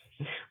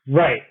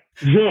 Right.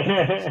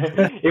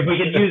 If we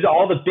could use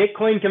all the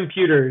Bitcoin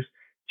computers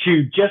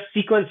to just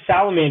sequence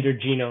salamander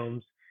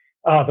genomes,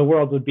 the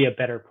world would be a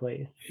better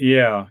place.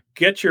 Yeah.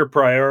 Get your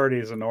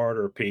priorities in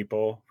order,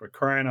 people, for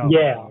crying out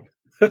loud.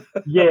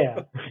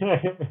 Yeah.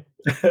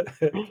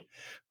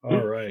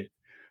 All right.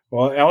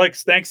 Well,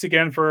 Alex, thanks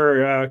again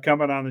for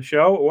coming on the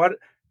show.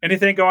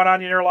 Anything going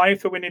on in your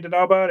life that we need to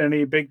know about?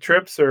 Any big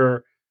trips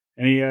or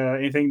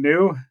anything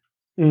new?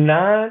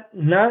 Not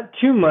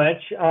too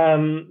much.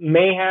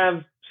 May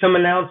have some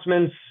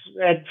announcements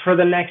for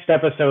the next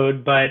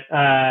episode, but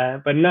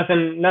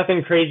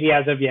nothing crazy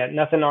as of yet.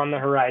 Nothing on the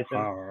horizon.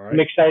 All right. I'm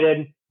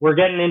excited. We're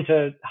getting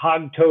into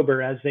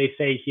Hogtober, as they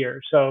say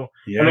here. So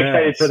yes. I'm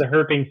excited for the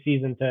herping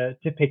season to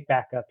pick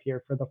back up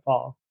here for the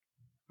fall.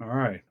 All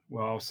right.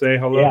 Well, say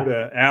hello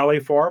to Allie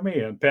for me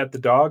and pet the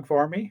dog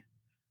for me.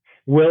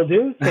 Will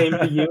do. Same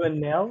to you and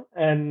Nell.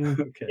 And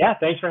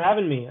thanks for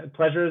having me. A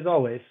pleasure as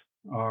always.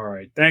 All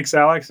right. Thanks,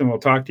 Alex, and we'll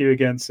talk to you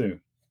again soon.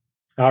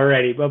 All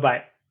righty.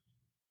 Bye-bye.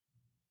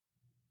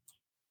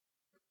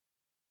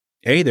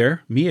 Hey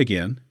there, me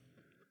again.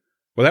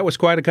 Well, that was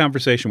quite a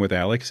conversation with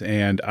Alex,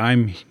 and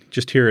I'm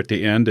just here at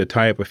the end to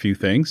tie up a few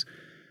things.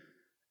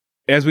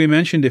 As we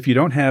mentioned, if you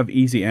don't have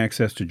easy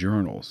access to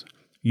journals,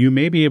 you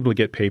may be able to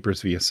get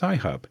papers via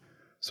Sci-Hub.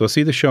 So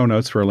see the show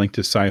notes for a link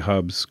to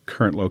Sci-Hub's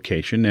current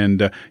location,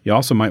 and you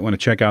also might want to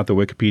check out the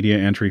Wikipedia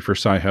entry for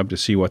Sci-Hub to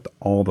see what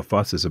all the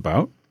fuss is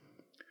about.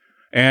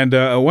 And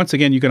once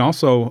again, you can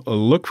also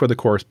look for the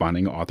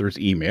corresponding author's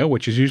email,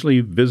 which is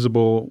usually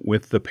visible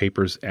with the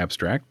paper's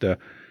abstract,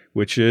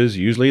 which is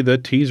usually the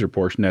teaser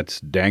portion that's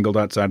dangled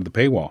outside of the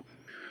paywall.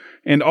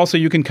 And also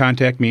you can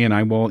contact me and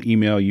I will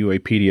email you a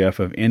PDF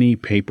of any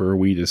paper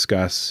we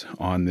discuss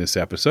on this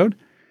episode.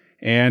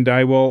 And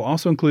I will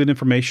also include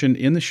information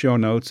in the show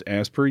notes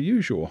as per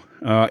usual,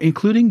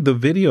 including the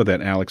video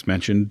that Alex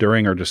mentioned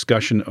during our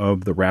discussion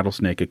of the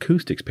Rattlesnake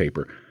Acoustics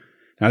paper.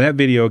 Now, that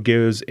video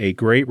gives a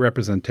great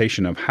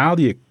representation of how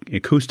the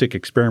acoustic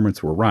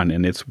experiments were run,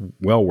 and it's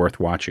well worth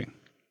watching.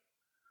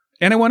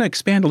 And I want to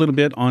expand a little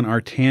bit on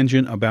our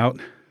tangent about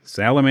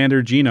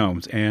salamander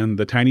genomes and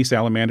the tiny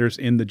salamanders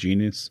in the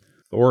genus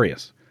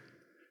Thorius.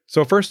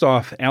 So first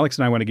off, Alex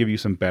and I want to give you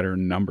some better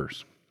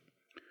numbers.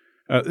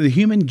 The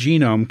human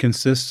genome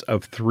consists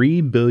of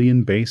 3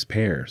 billion base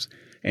pairs,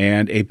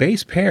 and a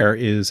base pair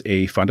is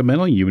a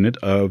fundamental unit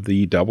of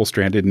the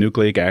double-stranded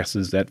nucleic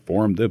acids that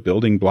form the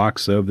building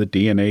blocks of the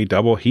DNA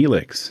double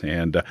helix.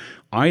 And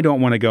I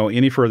don't want to go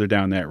any further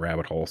down that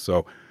rabbit hole,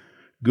 so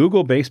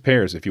Google base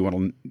pairs if you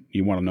want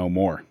to know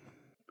more.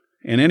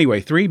 And anyway,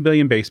 3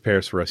 billion base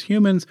pairs for us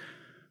humans,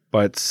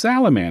 but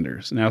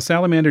salamanders. Now,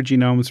 salamander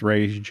genomes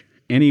range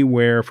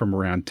anywhere from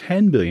around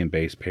 10 billion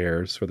base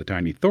pairs for the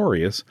tiny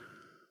Thorius,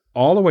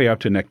 all the way up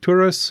to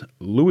Necturus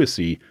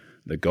lewisi,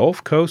 the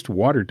Gulf Coast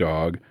water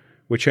dog,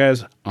 which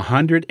has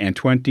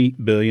 120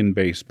 billion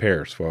base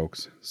pairs,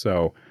 folks.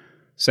 So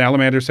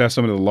salamanders have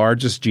some of the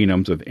largest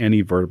genomes of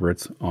any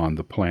vertebrates on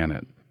the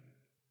planet.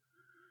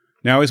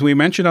 Now, as we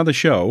mentioned on the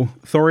show,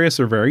 Thorius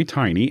are very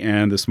tiny,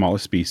 and the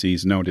smallest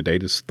species known to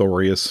date is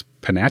Thorius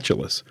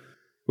pennatulus,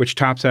 which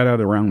tops out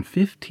at around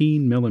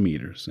 15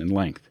 millimeters in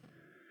length.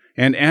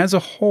 And as a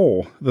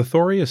whole, the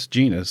Thorius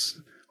genus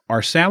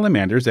are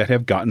salamanders that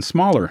have gotten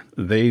smaller.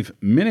 They've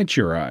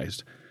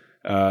miniaturized,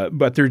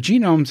 but their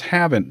genomes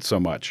haven't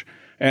so much.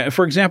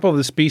 For example,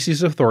 the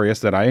species of Thorius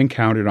that I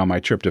encountered on my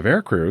trip to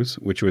Veracruz,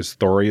 which was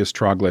Thorius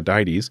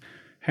troglodytes,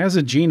 has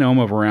a genome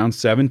of around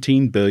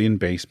 17 billion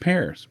base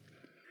pairs.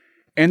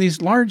 And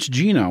these large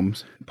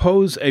genomes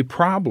pose a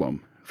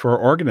problem for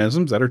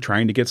organisms that are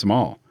trying to get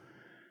small,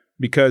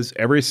 because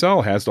every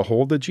cell has to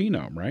hold the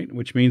genome, right?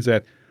 Which means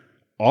that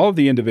all of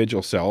the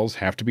individual cells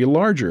have to be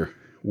larger,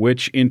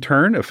 which in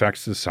turn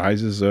affects the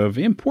sizes of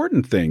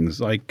important things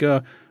like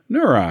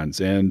neurons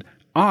and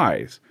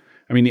eyes.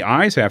 I mean, the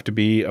eyes have to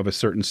be of a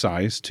certain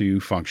size to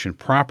function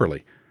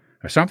properly.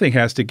 Something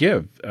has to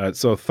give.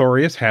 So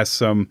Thorius has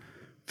some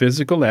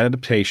physical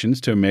adaptations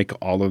to make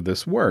all of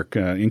this work,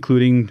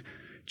 including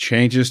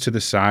changes to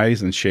the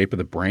size and shape of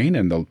the brain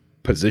and the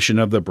position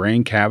of the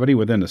brain cavity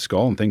within the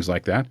skull and things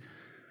like that.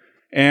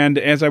 And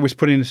as I was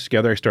putting this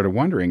together, I started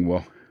wondering,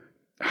 well,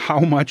 how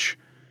much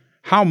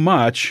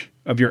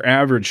of your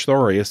average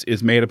Thorius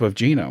is made up of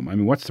genome? I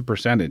mean, what's the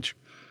percentage?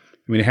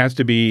 I mean, it has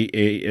to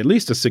be at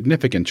least a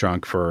significant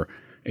chunk for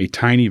a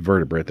tiny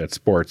vertebrate that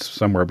sports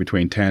somewhere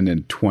between 10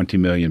 and 20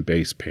 million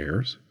base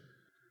pairs.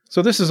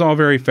 So this is all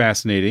very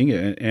fascinating.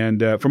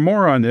 And for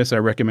more on this, I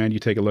recommend you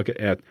take a look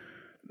at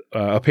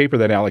a paper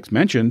that Alex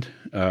mentioned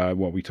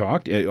while we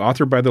talked,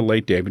 authored by the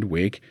late David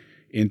Week,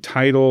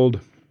 entitled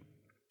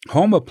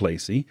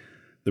Homoplasy,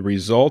 the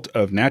Result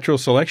of Natural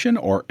Selection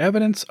or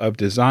Evidence of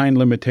Design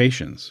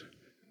Limitations,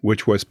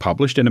 which was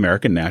published in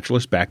American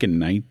Naturalist back in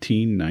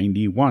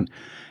 1991.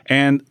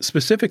 And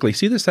specifically,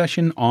 see the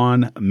session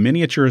on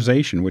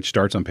miniaturization, which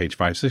starts on page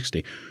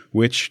 560,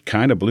 which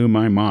kind of blew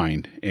my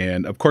mind.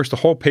 And of course, the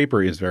whole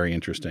paper is very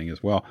interesting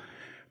as well.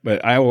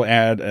 But I will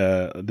add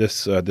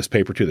this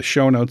paper to the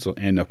show notes.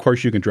 And of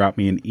course, you can drop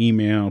me an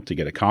email to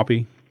get a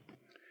copy.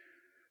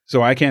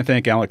 So I can't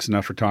thank Alex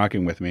enough for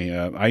talking with me.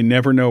 I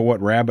never know what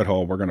rabbit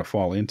hole we're going to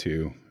fall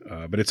into,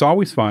 but it's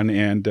always fun.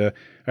 And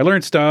I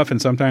learn stuff,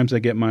 and sometimes I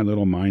get my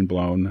little mind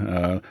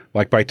blown,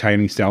 like by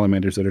tiny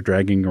salamanders that are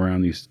dragging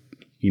around these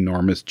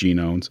enormous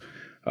genomes.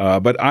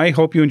 But I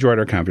hope you enjoyed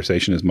our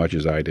conversation as much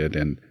as I did,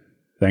 and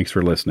thanks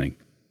for listening.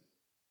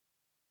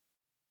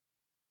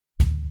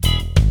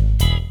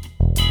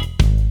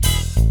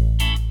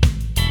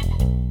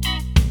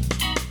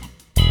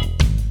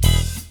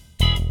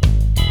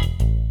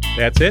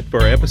 That's it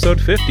for episode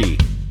 50.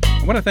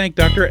 I want to thank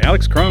Dr.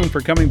 Alex Krohn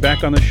for coming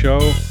back on the show.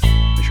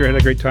 I sure had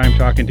a great time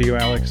talking to you,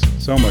 Alex.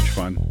 So much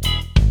fun.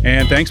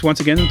 And thanks once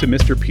again to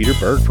Mr. Peter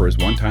Berg for his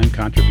one-time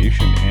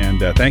contribution. And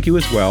thank you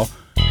as well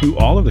to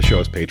all of the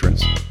show's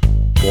patrons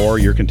for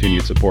your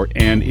continued support.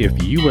 And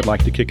if you would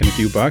like to kick in a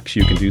few bucks,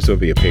 you can do so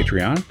via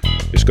Patreon.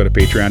 Just go to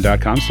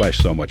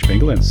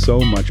patreon.com/SoMuchPingle, and So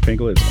Much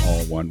Pingle is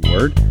all one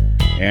word.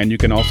 And you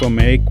can also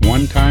make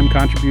one-time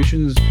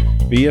contributions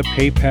via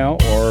PayPal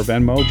or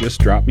Venmo.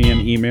 Just drop me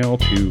an email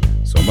to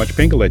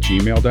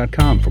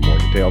SoMuchPingle@gmail.com for more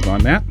details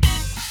on that.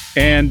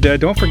 And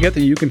don't forget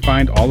that you can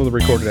find all of the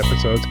recorded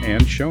episodes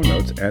and show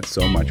notes at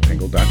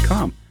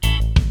SoMuchPingle.com.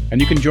 And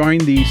you can join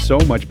the So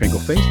Much Pingle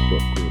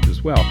Facebook group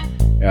as well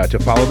to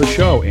follow the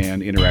show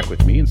and interact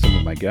with me and some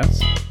of my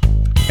guests.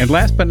 And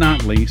last but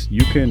not least,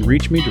 you can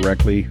reach me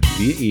directly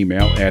via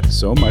email at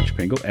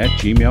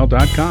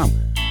SoMuchPingle@gmail.com.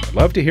 I'd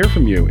love to hear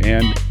from you.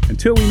 And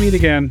until we meet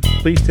again,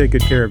 please take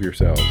good care of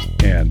yourselves.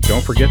 And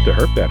don't forget to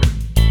herp better.